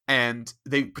 and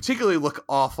they particularly look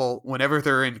awful whenever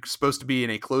they're supposed to be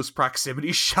in a close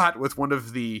proximity shot with one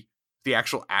of the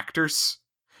actual actors.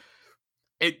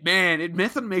 It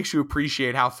nothing makes you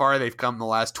appreciate how far they've come the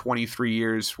last 23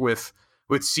 years with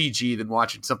CG than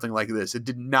watching something like this. It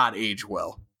did not age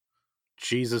well.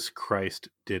 Jesus Christ,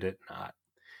 did it not?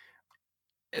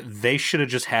 They should have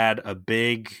just had a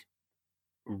big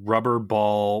rubber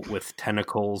ball with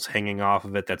tentacles hanging off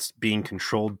of it that's being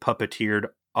controlled, puppeteered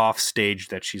off stage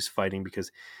that she's fighting,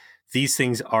 because these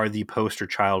things are the poster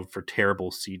child for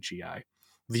terrible CGI.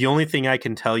 The only thing I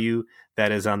can tell you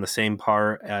that is on the same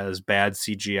par as bad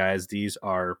CGI as these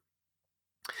are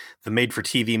the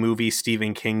made-for-TV movie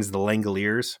Stephen King's The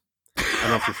Langoliers. I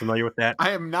don't know if you're familiar with that. I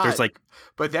am not. There's like,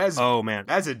 but that's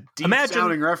a deep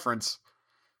sounding reference.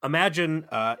 Imagine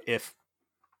if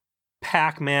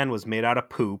Pac-Man was made out of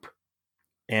poop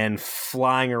and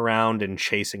flying around and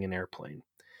chasing an airplane,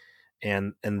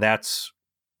 and that's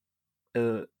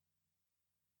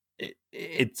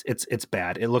it's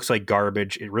bad. It looks like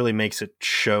garbage. It really makes it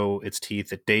show its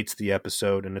teeth. It dates the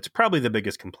episode, and it's probably the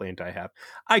biggest complaint I have.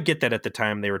 I get that at the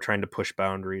time they were trying to push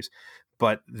boundaries,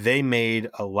 but they made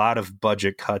a lot of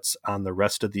budget cuts on the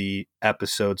rest of the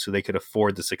episode so they could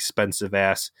afford this expensive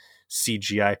ass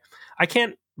CGI. I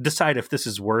can't decide if this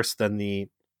is worse than the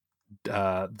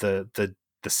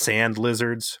sand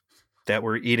lizards that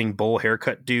were eating bowl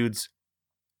haircut dudes,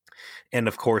 and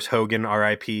of course Hogan,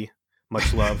 R.I.P.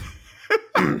 Much love.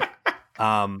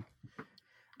 I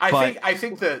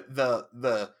think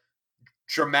the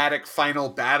dramatic final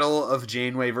battle of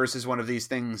Janeway versus one of these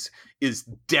things is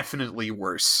definitely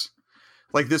worse.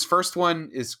 Like, this first one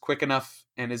is quick enough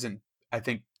and isn't, I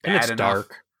think, bad and it's enough.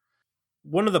 Dark.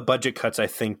 One of the budget cuts I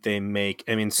think they make,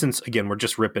 I mean, since again we're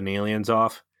just ripping aliens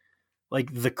off,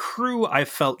 like the crew I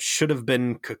felt should have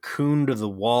been cocooned to the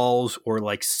walls or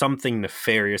like something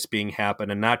nefarious being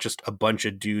happened, and not just a bunch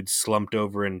of dudes slumped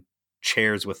over in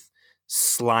chairs with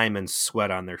slime and sweat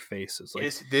on their faces.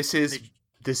 Like, this is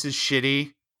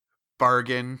shitty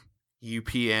bargain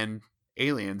UPN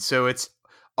Alien. So it's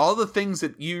all the things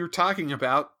that you're talking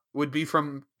about would be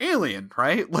from Alien,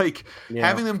 right? Like,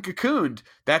 having them cocooned,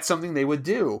 that's something they would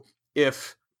do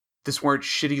if this weren't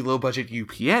shitty low budget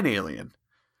UPN Alien,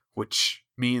 which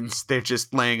means they're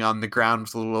just laying on the ground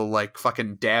with a little like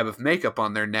fucking dab of makeup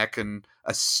on their neck and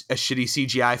a shitty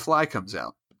CGI fly comes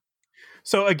out.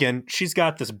 So again, she's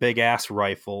got this big ass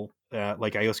rifle.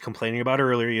 Like I was complaining about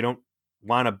earlier, you don't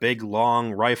want a big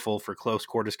long rifle for close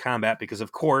quarters combat because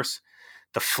of course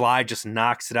the fly just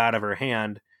knocks it out of her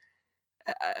hand.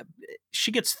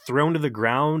 She gets thrown to the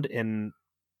ground and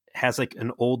has like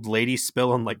an old lady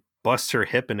spill and like busts her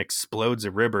hip and explodes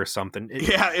a rib or something.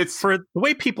 It's for the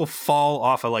way people fall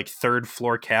off of like third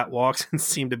floor catwalks and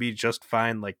seem to be just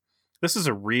fine. Like, this is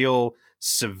a real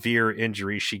severe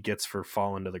injury she gets for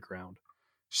falling to the ground.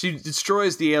 She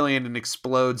destroys the alien and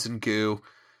explodes in goo.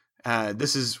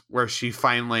 This is where she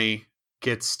finally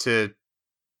gets to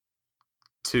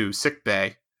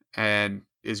sickbay and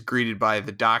is greeted by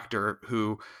the doctor,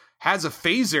 who has a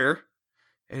phaser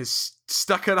and has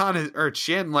stuck it on her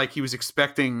chin like he was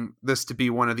expecting this to be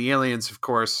one of the aliens, of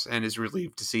course, and is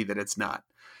relieved to see that it's not.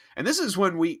 And this is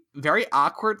when we very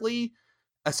awkwardly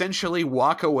essentially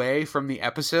walk away from the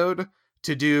episode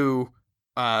to do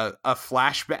a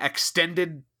flashback,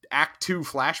 extended Act 2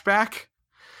 flashback.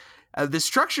 The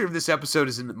structure of this episode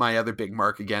isn't my other big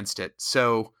mark against it.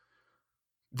 So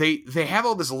they have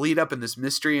all this lead up and this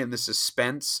mystery and this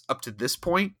suspense up to this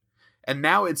point, and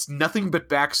now it's nothing but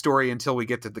backstory until we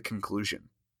get to the conclusion.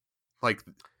 Like,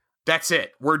 that's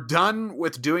it. We're done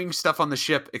with doing stuff on the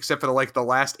ship except for like the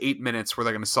last 8 minutes where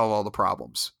they're going to solve all the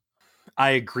problems.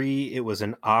 I agree it was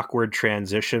an awkward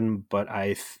transition, but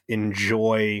I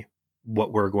enjoy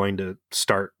what we're going to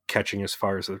start catching as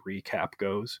far as the recap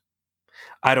goes.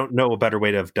 I don't know a better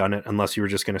way to have done it unless you were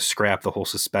just going to scrap the whole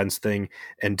suspense thing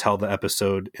and tell the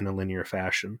episode in a linear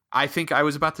fashion. I think I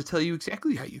was about to tell you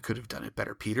exactly how you could have done it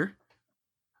better, Peter.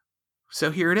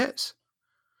 So here it is.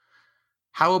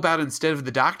 How about instead of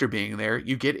the doctor being there,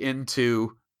 you get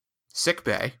into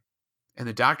sickbay and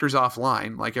the doctor's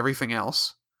offline like everything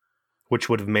else. Which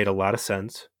would have made a lot of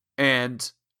sense.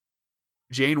 And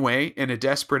Janeway, in a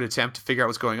desperate attempt to figure out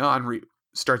what's going on,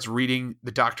 starts reading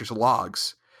the doctor's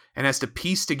logs and has to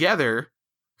piece together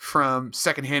from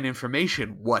secondhand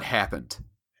information what happened.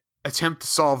 Attempt to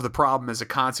solve the problem as a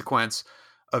consequence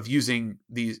of using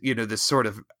these, this sort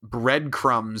of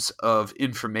breadcrumbs of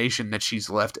information that she's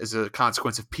left as a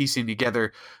consequence of piecing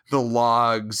together the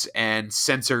logs and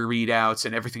sensor readouts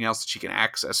and everything else that she can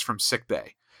access from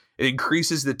sickbay. It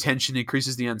increases the tension,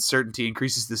 increases the uncertainty,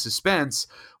 increases the suspense,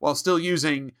 while still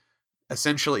using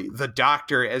essentially the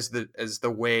doctor as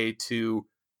the way to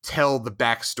tell the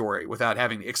backstory without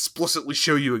having to explicitly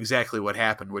show you exactly what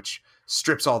happened, which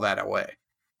strips all that away.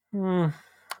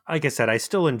 Like I said, I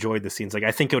still enjoyed the scenes. Like,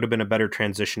 I think it would have been a better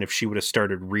transition if she would have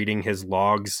started reading his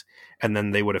logs and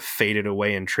then they would have faded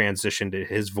away and transitioned to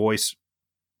his voice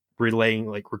relaying,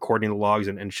 like recording the logs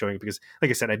and showing, because like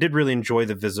I said, I did really enjoy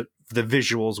the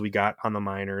visuals we got on the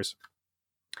miners.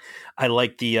 I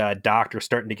like the doctor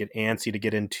starting to get antsy to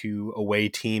get into away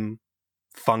team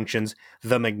functions,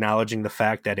 them acknowledging the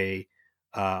fact that a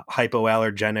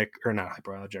hypoallergenic, or not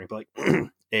hypoallergenic, but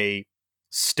like a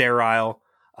sterile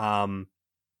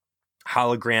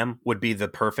hologram would be the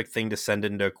perfect thing to send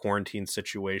into a quarantine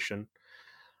situation.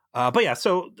 But yeah,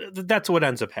 so that's what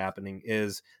ends up happening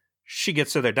is she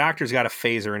gets to their doctor's got a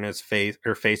phaser in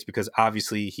her face because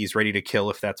obviously he's ready to kill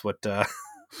if that's what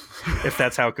if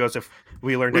that's how it goes. If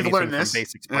we learned anything from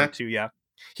Basics Part 2, yeah.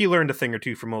 He learned a thing or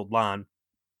two from old Lon.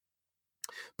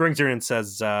 Brings her in and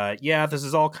says, yeah, this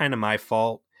is all kind of my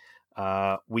fault.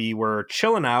 We were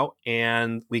chilling out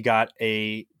and we got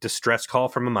a distress call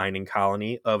from a mining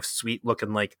colony of sweet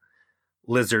looking like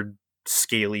lizard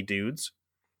scaly dudes.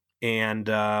 And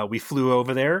we flew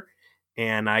over there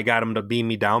and I got them to beam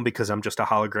me down because I'm just a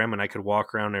hologram and I could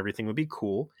walk around and everything would be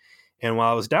cool. And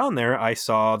while I was down there, I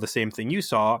saw the same thing you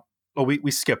saw. Oh, we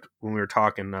skipped when we were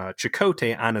talking.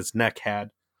 Chakotay on his neck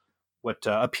had what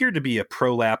appeared to be a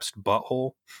prolapsed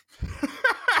butthole.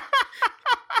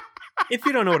 If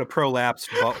you don't know what a prolapsed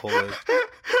butthole is,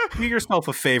 do yourself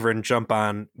a favor and jump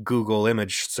on Google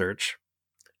image search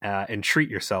and treat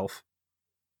yourself.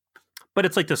 But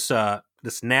it's like this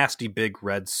nasty big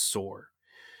red sore.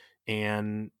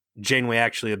 And Janeway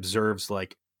actually observes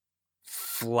like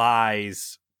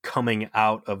flies coming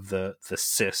out of the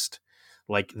cyst.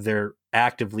 Like they're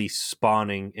actively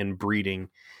spawning and breeding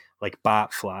like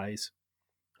bot flies.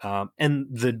 And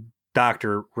the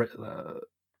doctor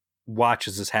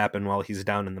watches this happen while he's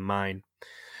down in the mine,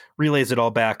 relays it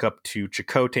all back up to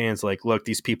Chakotay and is like, look,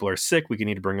 these people are sick. We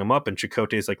need to bring them up. And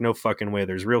Chakotay's like, no fucking way.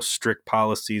 There's real strict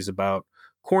policies about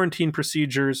quarantine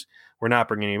procedures. We're not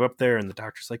bringing him up there. And the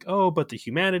doctor's like, oh, but the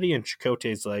humanity. And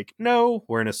Chakotay's like, no,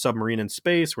 we're in a submarine in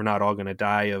space. We're not all going to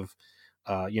die of,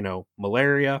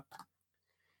 malaria.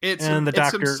 It's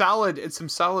some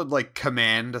solid like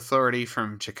command authority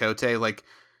from Chakotay. Like,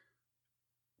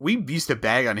 we used to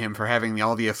bag on him for having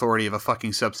all the authority of a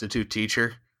fucking substitute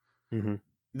teacher. Mm-hmm.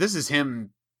 This is him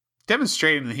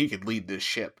demonstrating that he could lead this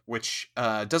ship, which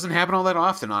doesn't happen all that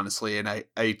often, honestly. And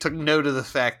I took note of the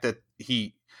fact that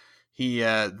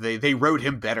they wrote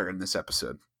him better in this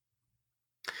episode.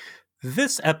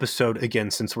 This episode,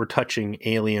 again, since we're touching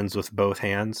aliens with both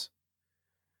hands,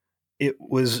 it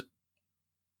was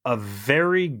a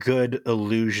very good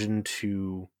allusion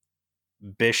to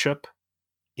Bishop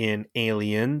in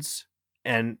Aliens.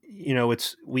 And,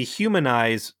 we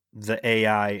humanize the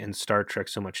AI in Star Trek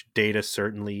so much. Data,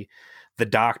 certainly, the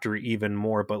Doctor even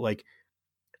more, but like,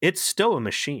 it's still a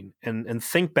machine. And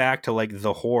think back to like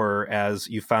the horror as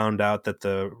you found out that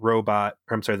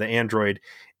the android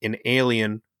in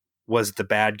Alien was the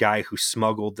bad guy who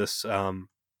smuggled this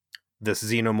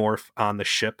xenomorph on the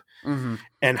ship. Mm-hmm.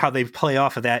 And how they play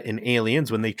off of that in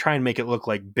Aliens when they try and make it look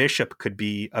like Bishop could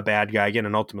be a bad guy again,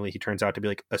 and ultimately he turns out to be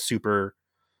like a super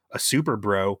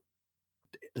bro.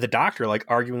 The Doctor like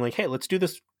arguing like, hey, let's do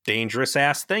this dangerous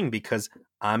ass thing because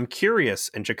I'm curious,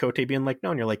 and Chakotay being like,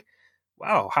 no, and you're like,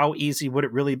 wow, how easy would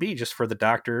it really be just for the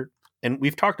Doctor? And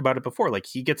we've talked about it before, like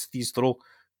he gets these little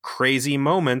crazy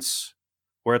moments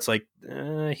where it's like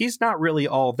he's not really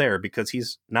all there because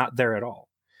he's not there at all.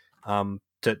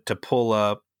 To pull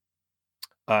a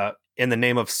in the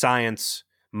name of science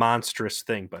monstrous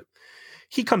thing, but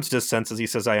he comes to his senses. He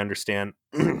says, I understand.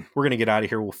 We're gonna get out of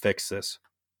here, we'll fix this.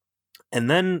 And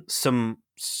then some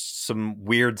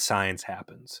weird science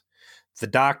happens. The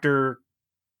Doctor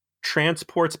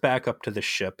transports back up to the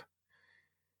ship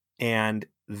and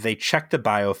they check the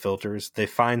biofilters. They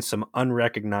find some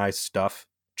unrecognized stuff.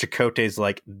 Chakotay's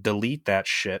like, delete that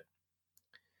shit.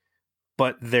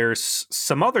 But there's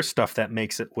some other stuff that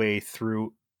makes its way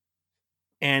through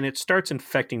and it starts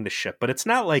infecting the ship. But it's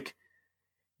not like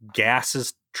gas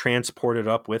is transported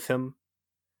up with him.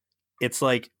 It's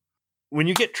like when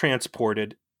you get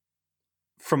transported,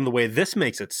 from the way this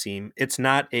makes it seem, it's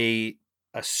not a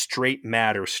straight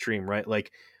matter stream, right?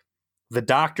 Like the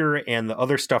doctor and the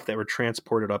other stuff that were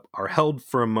transported up are held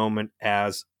for a moment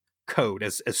as code,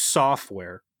 as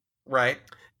software. Right.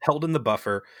 Held in the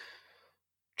buffer.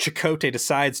 Chakotay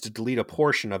decides to delete a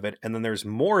portion of it, and then there's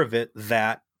more of it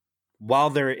that, while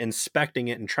they're inspecting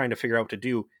it and trying to figure out what to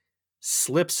do,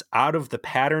 slips out of the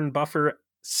pattern buffer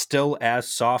still as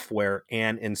software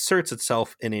and inserts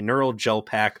itself in a neural gel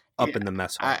pack up in the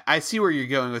mess hall. I see where you're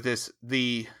going with this.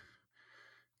 The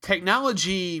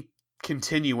technology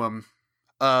continuum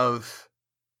of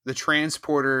the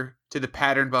transporter to the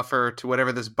pattern buffer to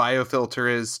whatever this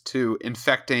biofilter is to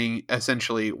infecting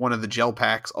essentially one of the gel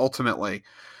packs ultimately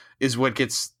is what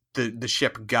gets the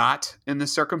ship got in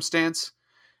this circumstance.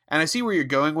 And I see where you're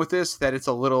going with this, that it's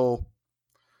a little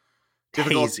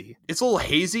difficult. Hazy. It's a little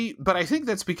hazy, but I think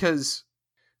that's because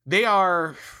they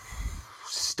are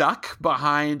stuck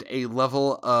behind a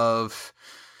level of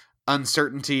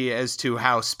uncertainty as to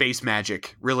how space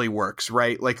magic really works,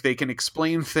 right? Like, they can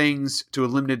explain things to a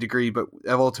limited degree, but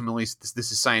ultimately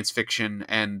this is science fiction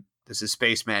and this is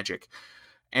space magic.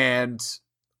 And,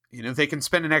 you know, they can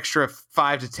spend an extra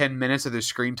 5 to 10 minutes of their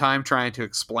screen time trying to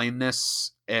explain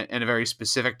this in a very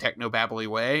specific technobabbly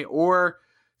way, or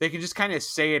they can just kind of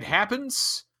say it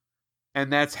happens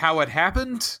and that's how it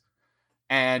happened,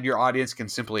 and your audience can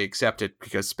simply accept it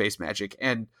because space magic.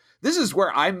 And this is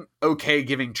where I'm okay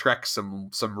giving Trek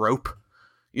some rope.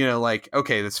 You know, like,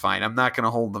 okay, that's fine. I'm not going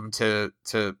to hold them to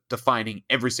defining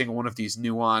every single one of these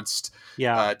nuanced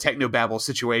technobabble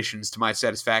situations to my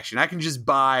satisfaction. I can just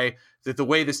buy that the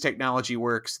way this technology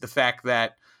works, the fact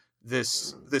that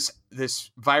this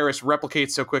virus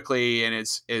replicates so quickly and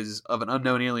is of an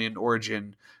unknown alien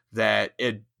origin, that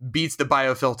it beats the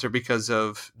biofilter because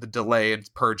of the delay in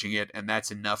purging it, and that's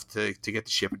enough to get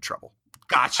the ship in trouble.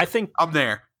 Gotcha. I think I'm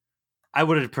there. I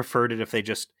would have preferred it if they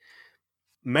just...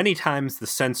 Many times the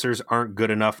sensors aren't good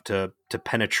enough to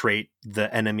penetrate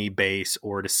the enemy base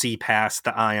or to see past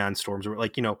the ion storms. Or,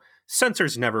 like, you know,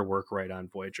 sensors never work right on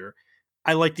Voyager.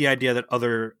 I like the idea that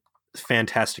other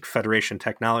fantastic Federation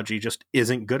technology just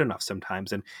isn't good enough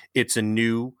sometimes. And it's a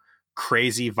new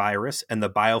crazy virus and the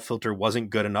biofilter wasn't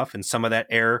good enough. And some of that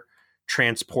air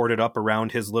transported up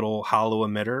around his little hollow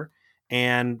emitter.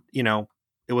 And, you know,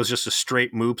 it was just a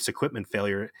straight MOOPS equipment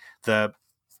failure. The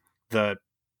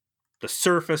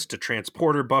surface to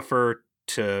transporter buffer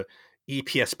to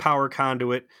EPS power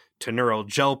conduit to neural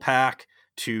gel pack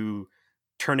to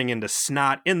turning into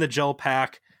snot in the gel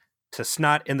pack to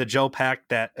snot in the gel pack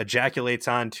that ejaculates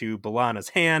onto B'Elanna's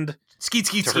hand. Skeet.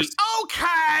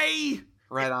 Okay!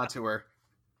 Right onto her.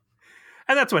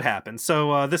 And that's what happens.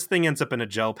 So this thing ends up in a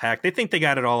gel pack. They think they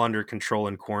got it all under control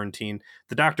in quarantine.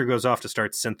 The doctor goes off to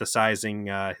start synthesizing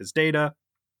his data.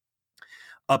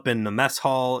 Up in the mess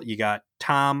hall, you got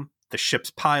Tom, the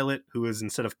ship's pilot, who is,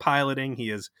 instead of piloting, he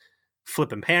is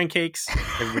flipping pancakes.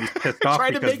 Everybody's pissed off.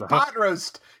 Trying to make pot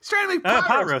roast. He's trying to make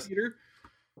pot roast, Peter.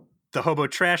 The hobo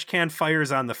trash can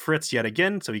fires on the fritz yet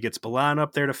again, so he gets B'Elanna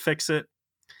up there to fix it.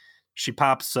 She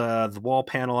pops the wall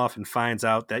panel off and finds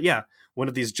out that, one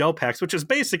of these gel packs, which is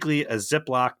basically a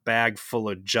Ziploc bag full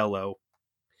of Jell-O,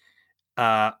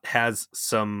 has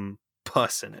some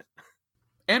pus in it.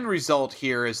 End result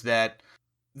here is that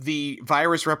the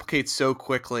virus replicates so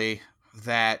quickly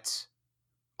that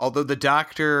although the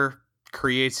doctor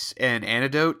creates an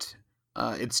antidote,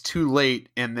 it's too late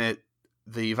in that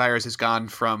the virus has gone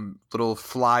from little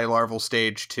fly larval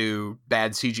stage to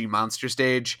bad CG monster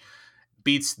stage,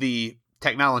 beats the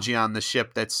technology on the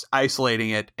ship that's isolating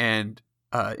it, and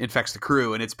infects the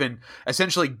crew. And it's been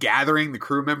essentially gathering the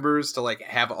crew members to, like,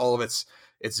 have all of its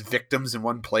victims in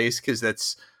one place, because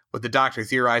that's what the doctor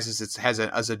theorizes. It has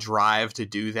as a drive to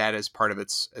do that as part of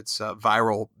its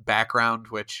viral background,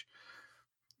 which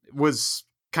was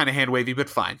kind of hand wavy, but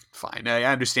fine. I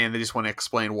understand they just want to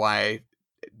explain why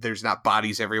there's not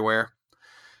bodies everywhere,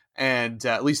 and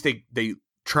at least they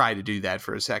try to do that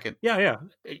for a second. Yeah,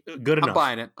 good enough.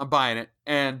 I'm buying it,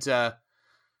 and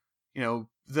you know,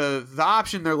 the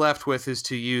option they're left with is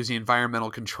to use the environmental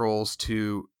controls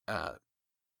to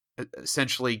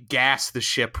essentially gas the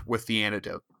ship with the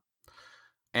antidote.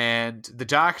 And the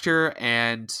doctor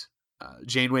and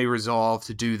Janeway resolve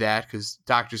to do that because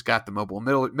doctor's got the mobile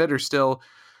emitter still.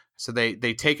 So they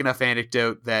take enough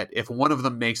antidote that if one of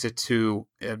them makes it to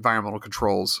environmental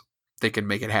controls, they can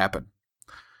make it happen.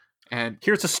 And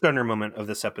here's a stunner moment of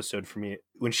this episode for me.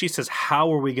 When she says,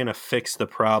 how are we going to fix the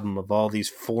problem of all these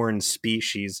foreign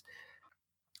species?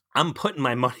 I'm putting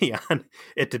my money on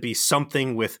it to be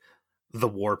something with the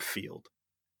warp field,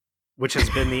 which has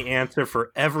been the answer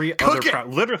for every other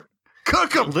problem.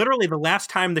 Literally, the last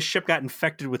time the ship got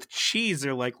infected with cheese,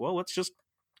 they're like, well, let's just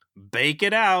bake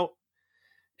it out.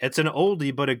 it's an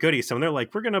oldie but a goodie. So when they're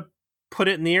like, we're gonna put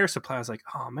it in the air supply, I was like,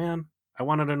 oh man, I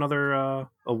wanted another a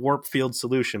warp field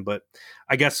solution. But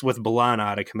I guess with B'Elanna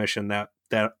out of commission, that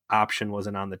option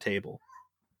wasn't on the table.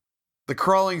 The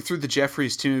crawling through the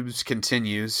Jeffries tubes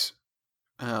continues.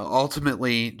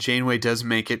 Ultimately, Janeway does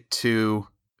make it to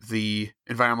the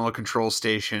environmental control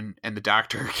station, and the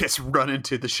Doctor gets run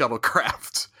into the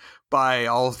shuttlecraft by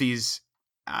all of these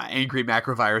angry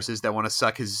macroviruses that want to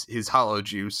suck his hollow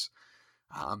juice.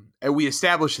 And we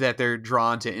establish that they're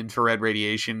drawn to infrared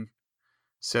radiation,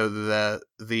 so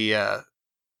the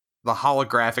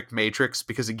holographic matrix,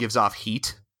 because it gives off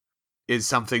heat, is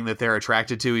something that they're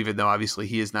attracted to, even though obviously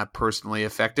he is not personally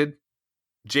affected.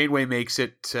 Janeway makes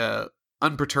it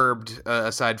unperturbed,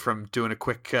 aside from doing a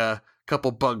quick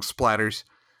couple bug splatters.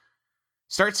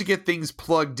 Starts to get things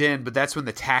plugged in, but that's when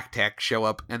the TAC show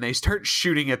up, and they start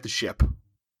shooting at the ship. And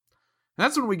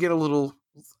that's when we get a little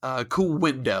cool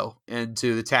window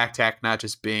into the TAC not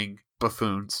just being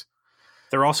buffoons.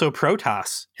 They're also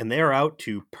Protoss, and they are out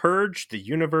to purge the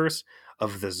universe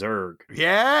of the Zerg.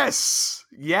 Yes!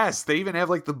 Yes, they even have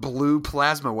like the blue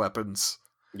plasma weapons.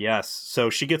 Yes, so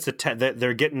she gets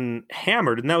they're getting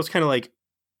hammered, and that was kind of like,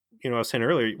 I was saying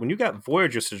earlier, when you got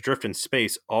Voyagers adrift in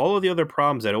space, all of the other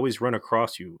problems that always run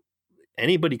across you,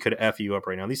 anybody could F you up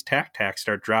right now. These TAC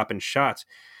start dropping shots.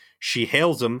 She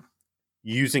hails them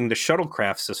using the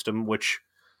shuttlecraft system, which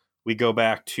we go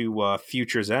back to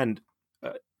Future's End.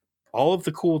 All of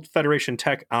the cool Federation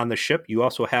tech on the ship, you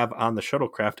also have on the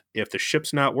shuttlecraft. If the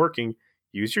ship's not working,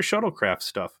 use your shuttlecraft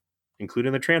stuff,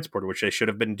 including the transporter, which they should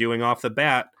have been doing off the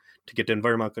bat to get to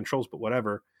environmental controls, but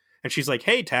whatever. And she's like,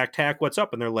 hey, TAC, what's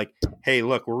up? And they're like, hey,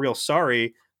 look, we're real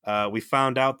sorry. We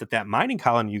found out that mining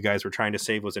colony you guys were trying to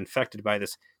save was infected by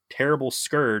this terrible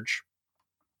scourge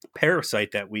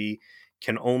parasite that we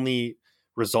can only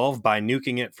resolve by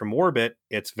nuking it from orbit.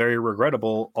 It's very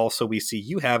regrettable. Also, we see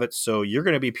you have it, so you're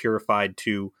going to be purified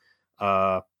too.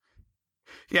 Yeah,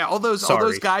 all those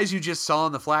guys you just saw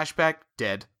in the flashback,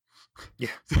 dead. Yeah.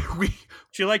 Do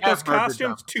you like those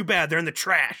costumes? Too bad, they're in the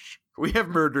trash. We have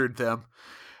murdered them.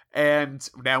 And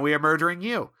now we are murdering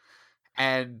you.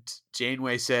 And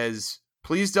Janeway says,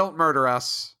 please don't murder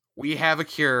us. We have a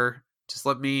cure. Just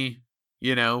let me,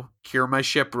 cure my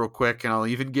ship real quick, and I'll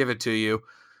even give it to you.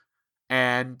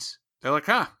 And they're like,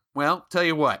 well, tell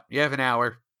you what, you have an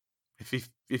hour. If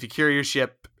you cure your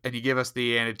ship and you give us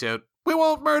the antidote, we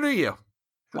won't murder you.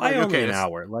 Why only an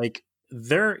hour? Like,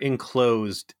 they're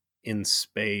enclosed in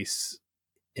space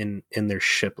in their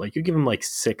ship. Like, you give them like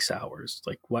 6 hours.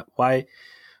 Like, why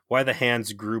the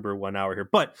Hans Gruber 1 hour here?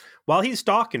 But while he's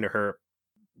talking to her,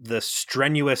 the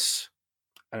strenuous,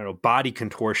 body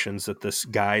contortions that this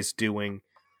guy's doing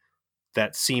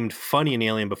that seemed funny in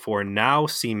Alien before now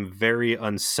seem very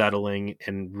unsettling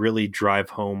and really drive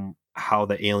home how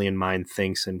the alien mind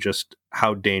thinks and just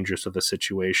how dangerous of a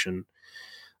situation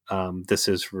this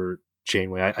is for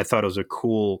Janeway. I thought it was a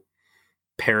cool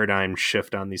paradigm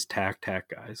shift on these TAC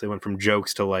guys. They went from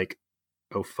jokes to like,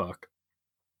 oh fuck.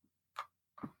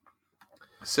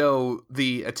 So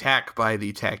the attack by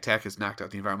the TAC has knocked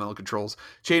out the environmental controls.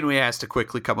 Janeway has to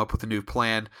quickly come up with a new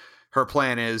plan. Her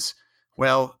plan is,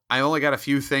 well, I only got a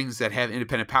few things that have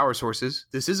independent power sources.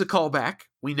 This is a callback.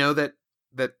 We know that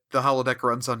the holodeck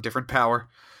runs on different power.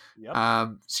 Yep.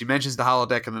 She mentions the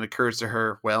holodeck, and then it occurs to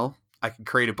her, well, I can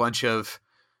create a bunch of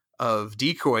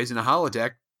decoys in a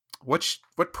holodeck.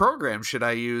 What program should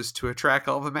I use to attract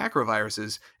all the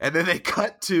macroviruses? And then they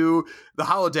cut to the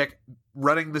holodeck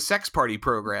running the sex party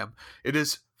program. It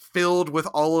is filled with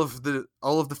all of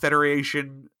the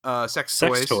Federation sex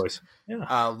toys.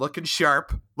 Yeah. Looking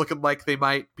sharp, looking like they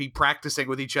might be practicing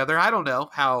with each other. I don't know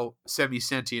how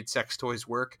semi-sentient sex toys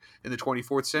work in the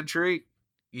 24th century.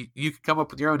 You can come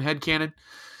up with your own headcanon.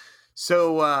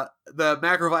 So the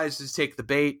macroviruses take the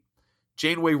bait.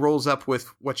 Janeway rolls up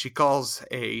with what she calls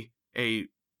a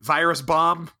virus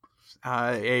bomb,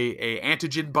 a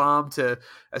antigen bomb to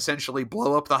essentially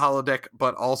blow up the holodeck,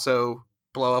 but also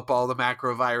blow up all the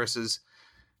macroviruses.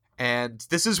 And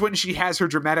this is when she has her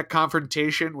dramatic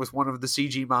confrontation with one of the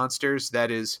CG monsters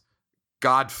that is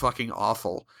god fucking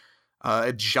awful.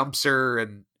 It jumps her,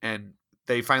 and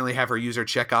they finally have her use her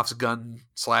Chekhov's gun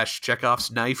 /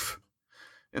 Chekhov's knife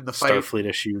in the fight. Starfleet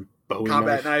issue Bowie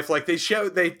combat knife. Like they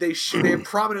have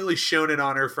prominently shown it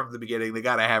on her from the beginning. They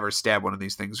got to have her stab one of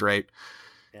these things, right?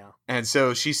 Yeah. And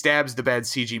so she stabs the bad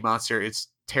CG monster. It's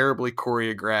terribly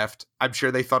choreographed. I'm sure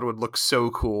they thought it would look so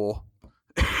cool.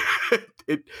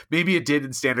 Maybe it did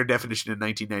in standard definition in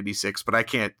 1996, but I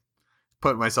can't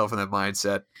put myself in that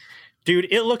mindset. Dude,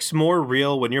 it looks more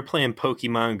real when you're playing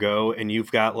Pokemon Go and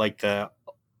you've got like the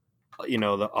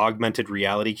the augmented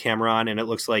reality camera on, and it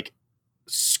looks like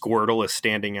Squirtle is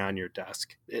standing on your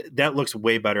desk. That looks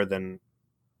way better than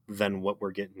what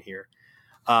we're getting here.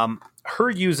 Her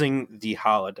using the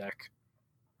holodeck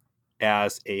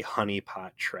as a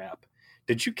honeypot trap.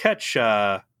 Did you catch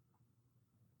the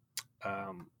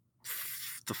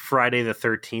Friday the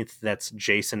 13th? That's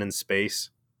Jason in space.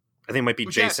 I think it might be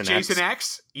Jason X. Jason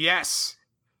X? Yes.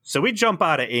 So we jump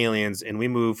out of Aliens and we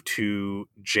move to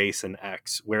Jason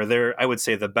X, where I would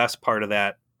say the best part of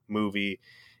that movie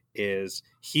is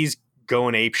he's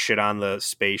going ape shit on the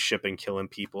spaceship and killing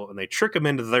people, and they trick him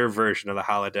into their version of the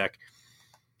holodeck,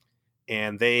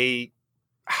 and they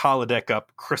holodeck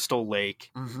up Crystal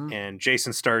Lake, and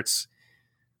Jason starts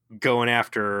going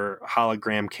after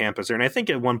hologram campers there. And I think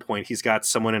at one point he's got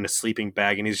someone in a sleeping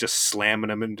bag and he's just slamming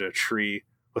them into a tree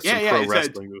with some pro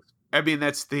wrestling moves. I mean,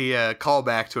 that's the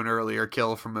callback to an earlier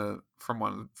kill from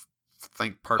one, I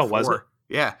think, part 4. Was it?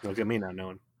 Yeah. Look at me not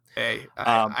knowing. Hey,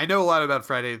 I know a lot about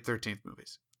Friday the 13th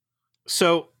movies.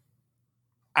 So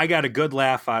I got a good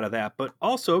laugh out of that, but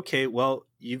also, okay, well,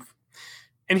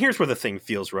 and here's where the thing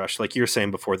feels rushed. Like you're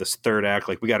saying before, this third act,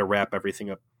 like we got to wrap everything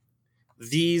up.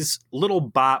 These little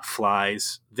bot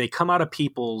flies, they come out of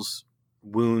people's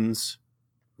wounds.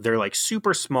 They're like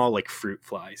super small, like fruit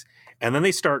flies. And then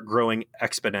they start growing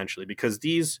exponentially because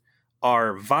these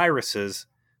are viruses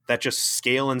that just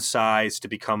scale in size to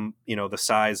become, the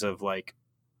size of like,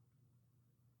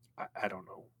 I don't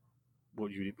know,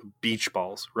 beach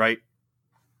balls, right?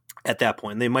 At that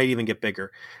point, they might even get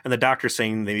bigger. And the doctor's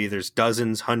saying maybe there's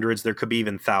dozens, hundreds, there could be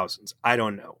even thousands. I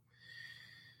don't know.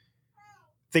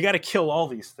 They got to kill all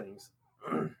these things.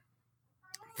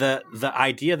 The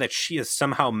idea that she has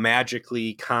somehow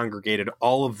magically congregated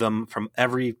all of them from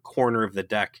every corner of the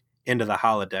deck into the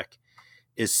holodeck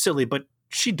is silly, but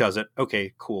she does it.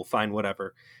 Okay, cool, fine,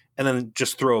 whatever. And then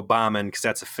just throw a bomb in because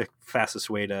that's the fastest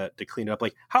way to clean it up.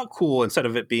 Like, how cool, instead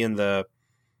of it being the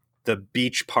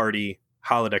beach party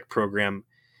holodeck program,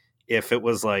 if it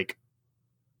was like,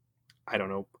 I don't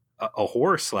know, a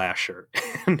horror slasher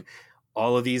and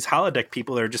all of these holodeck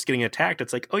people that are just getting attacked.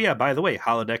 It's like, oh yeah, by the way,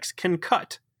 holodecks can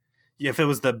cut. If it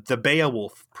was the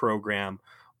Beowulf program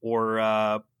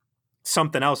or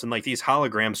something else, and like these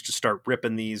holograms just start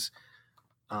ripping these,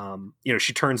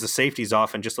 she turns the safeties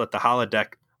off and just let the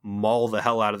holodeck maul the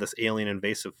hell out of this alien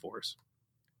invasive force.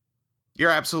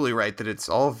 You're absolutely right that it's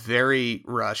all very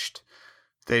rushed.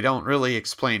 They don't really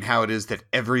explain how it is that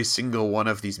every single one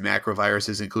of these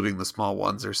macroviruses, including the small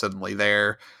ones, are suddenly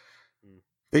there.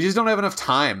 They just don't have enough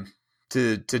time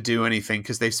to do anything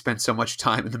because they've spent so much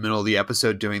time in the middle of the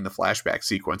episode doing the flashback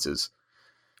sequences.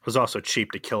 It was also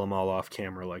cheap to kill them all off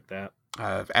camera like that.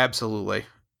 Absolutely.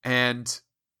 And,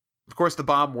 of course, the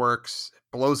bomb works.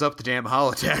 It blows up the damn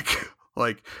holodeck.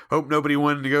 Like, hope nobody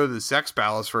wanted to go to the Sex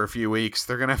Palace for a few weeks.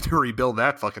 They're going to have to rebuild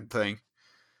that fucking thing.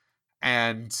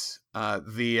 And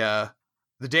the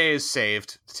day is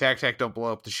saved. The Tac don't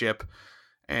blow up the ship.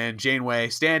 And Janeway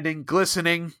standing,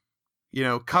 glistening,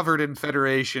 covered in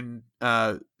Federation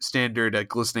standard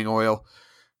glistening oil,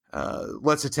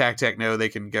 lets a Tac know they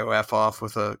can go F off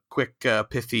with a quick,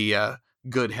 pithy,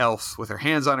 good health with her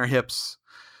hands on her hips.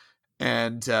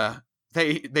 And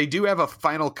they do have a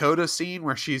final coda scene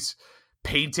where she's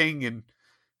painting, and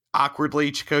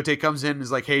awkwardly Chakotay comes in and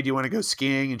is like, hey, do you want to go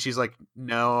skiing? And she's like,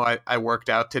 no, I worked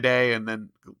out today, and then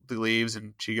leaves,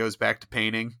 and she goes back to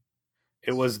painting.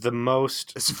 It was the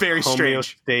most it's very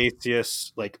strange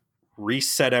homeostasis, like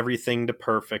reset everything to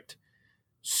perfect,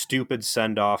 stupid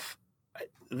send off.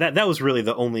 That was really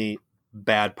the only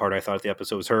bad part I thought of the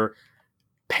episode, was her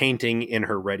painting in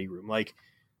her ready room. Like,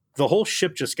 the whole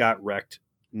ship just got wrecked.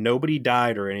 Nobody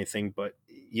died or anything, but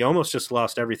you almost just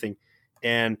lost everything.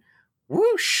 And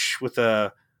whoosh, with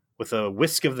a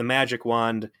whisk of the magic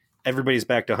wand, everybody's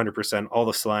back to 100%. All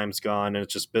the slime's gone, and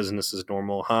it's just business as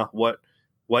normal. Huh? What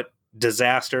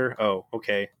disaster? Oh,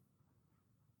 okay.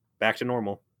 Back to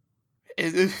normal.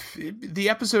 The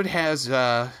episode has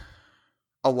a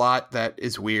lot that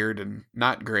is weird and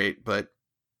not great, but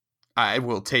I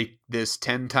will take this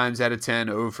 10 times out of 10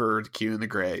 over the Q and the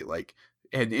Gray. Like,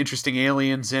 had interesting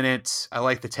aliens in it. I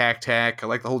like the tac. I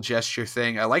like the whole gesture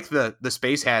thing. I like the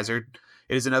space hazard.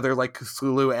 It is another like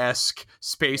Cthulhu-esque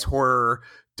space horror.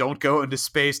 Don't go into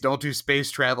space. Don't do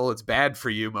space travel. It's bad for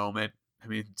you moment. I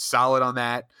mean, solid on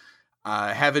that.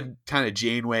 Having kind of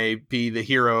Janeway be the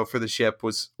hero for the ship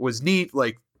was neat.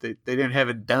 Like they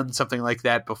haven't done something like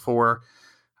that before.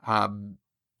 Some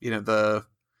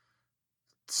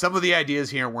of the ideas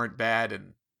here weren't bad,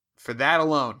 and for that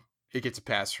alone, it gets a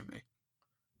pass from me.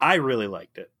 I really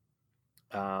liked it.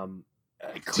 Clearly,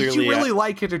 did you really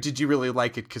like it, or did you really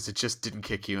like it because it just didn't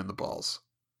kick you in the balls?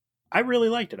 I really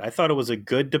liked it. I thought it was a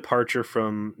good departure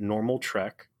from normal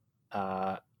Trek.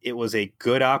 It was a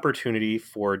good opportunity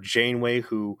for Janeway,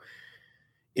 who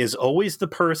is always the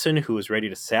person who is ready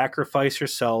to sacrifice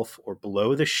herself or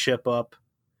blow the ship up,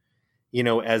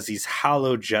 as these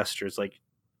hollow gestures, like,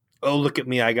 oh, look at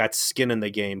me, I got skin in the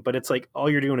game. But it's like, all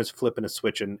you're doing is flipping a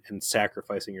switch and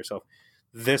sacrificing yourself.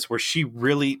 This, where she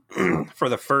really, for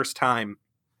the first time,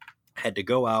 had to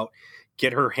go out,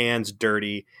 get her hands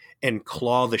dirty, and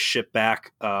claw the ship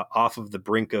back off of the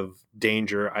brink of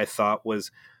danger, I thought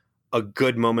was a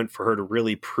good moment for her to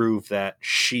really prove that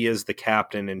she is the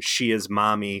captain and she is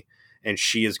mommy and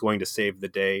she is going to save the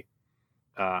day.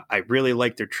 I really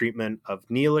liked their treatment of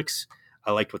Neelix.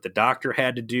 I liked what the doctor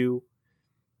had to do.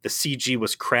 The CG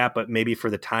was crap, but maybe for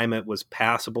the time it was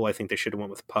passable. I think they should have went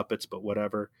with puppets, but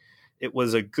whatever. It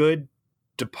was a good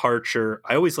departure.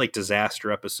 I always like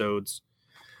disaster episodes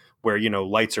where,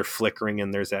 lights are flickering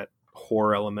and there's that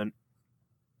horror element.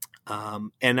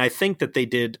 And I think that they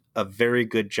did a very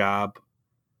good job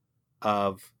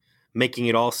of making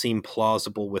it all seem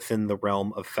plausible within the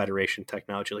realm of Federation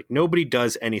technology. Like, nobody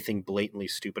does anything blatantly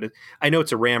stupid. I know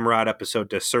it's a Ramrod episode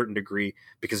to a certain degree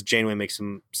because Janeway makes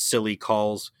some silly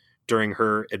calls during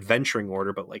her adventuring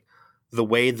order, but like the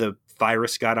way the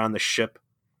virus got on the ship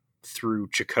through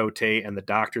Chakotay and the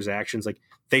doctor's actions, like,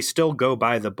 they still go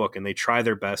by the book and they try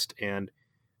their best. And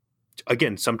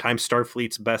again, sometimes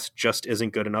Starfleet's best just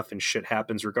isn't good enough and shit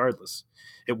happens regardless.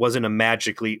 It wasn't a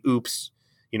magically, oops,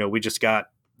 we just got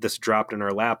this dropped in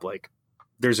our lap. Like,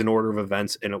 there's an order of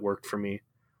events and it worked for me.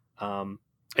 And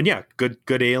yeah, good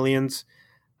aliens.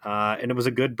 And it was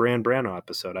a good Bran Branagh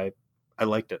episode. I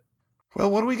liked it. Well,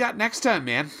 what do we got next time,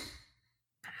 man?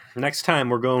 Next time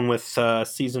we're going with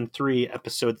season 3,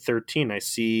 episode 13. I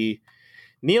see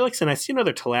Neelix and I see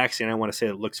another Talaxian. I want to say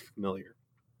that looks familiar.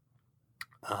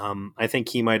 I think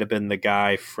he might have been the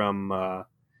guy from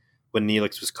when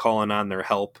Neelix was calling on their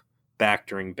help back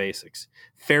during Basics.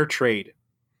 Fair trade.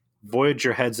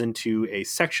 Voyager heads into a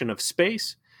section of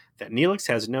space that Neelix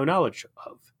has no knowledge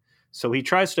of. So he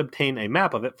tries to obtain a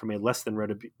map of it from a less than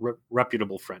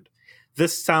reputable friend.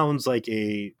 This sounds like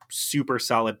a super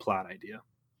solid plot idea.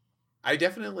 I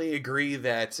definitely agree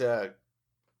that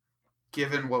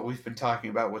given what we've been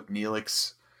talking about with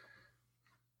Neelix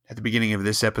at the beginning of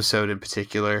this episode in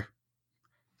particular,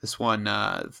 this one,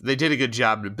 they did a good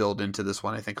job to build into this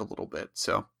one, I think, a little bit.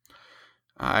 So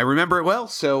I remember it well.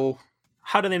 So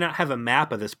how do they not have a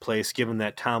map of this place, given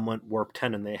that Tom went warp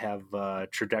 10 and they have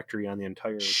trajectory on the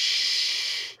entire...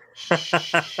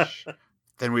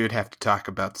 Then we would have to talk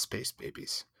about the space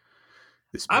babies.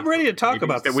 I'm ready to talk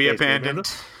about that we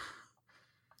abandoned.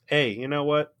 Hey, you know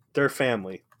what? They're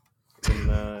family.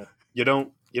 And, you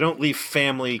don't leave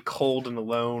family cold and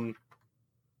alone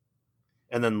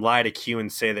and then lie to Q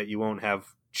and say that you won't have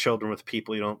children with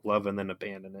people you don't love and then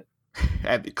abandon it.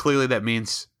 And clearly that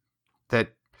means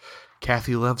that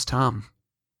Kathy loves Tom.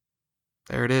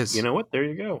 There it is. You know what? There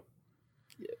you go.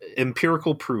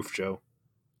 Empirical proof, Joe.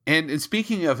 And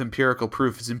speaking of empirical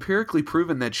proof, it's empirically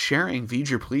proven that sharing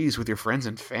V'ger Please with your friends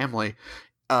and family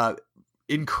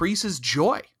increases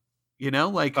joy.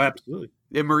 Oh, absolutely.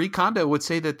 Marie Kondo would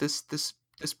say that this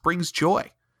brings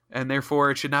joy, and therefore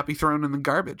it should not be thrown in the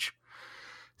garbage.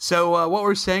 So what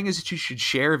we're saying is that you should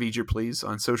share V'ger Please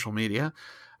on social media,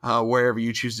 wherever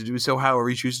you choose to do so, however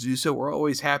you choose to do so. We're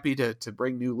always happy to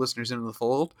bring new listeners into the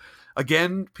fold.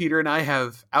 Again, Peter and I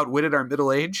have outwitted our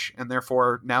middle age and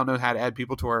therefore now know how to add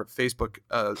people to our Facebook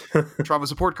trauma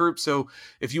support group. So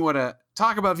if you want to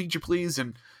talk about V'ger Please,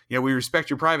 and we respect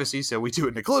your privacy, so we do it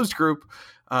in a closed group,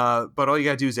 but all you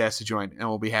got to do is ask to join, and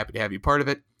we'll be happy to have you part of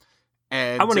it.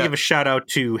 And I want to give a shout out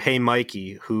to Hey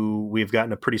Mikey, who we've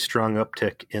gotten a pretty strong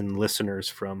uptick in listeners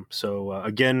from. So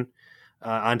again,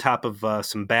 on top of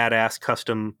some badass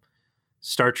custom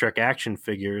Star Trek action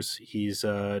figures, he's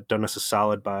done us a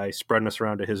solid by spreading us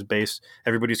around to his base.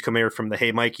 Everybody's come here from the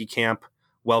Hey Mikey camp.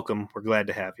 Welcome. We're glad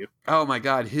to have you. Oh my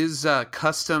God. His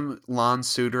custom Lon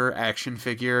Suitor action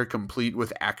figure complete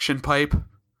with action pipe.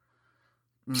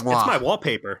 Mwah. It's my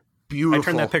wallpaper. Beautiful. I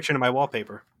turned that picture into my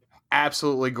wallpaper.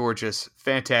 Absolutely gorgeous.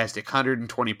 Fantastic.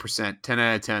 120%. 10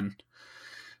 out of 10.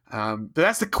 But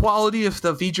that's the quality of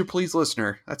the V'ger Please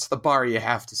listener. That's the bar you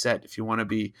have to set if you want to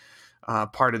be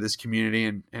part of this community.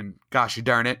 And gosh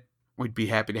darn it, we'd be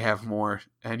happy to have more.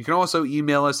 And you can also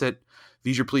email us at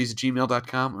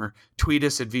V'gerPlease@gmail.com or tweet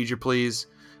us at V'gerPlease.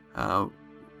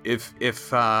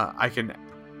 If I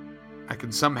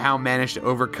can somehow manage to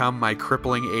overcome my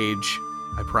crippling age,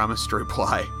 I promise to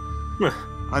reply.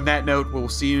 On that note, we'll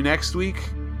see you next week.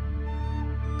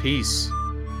 Peace.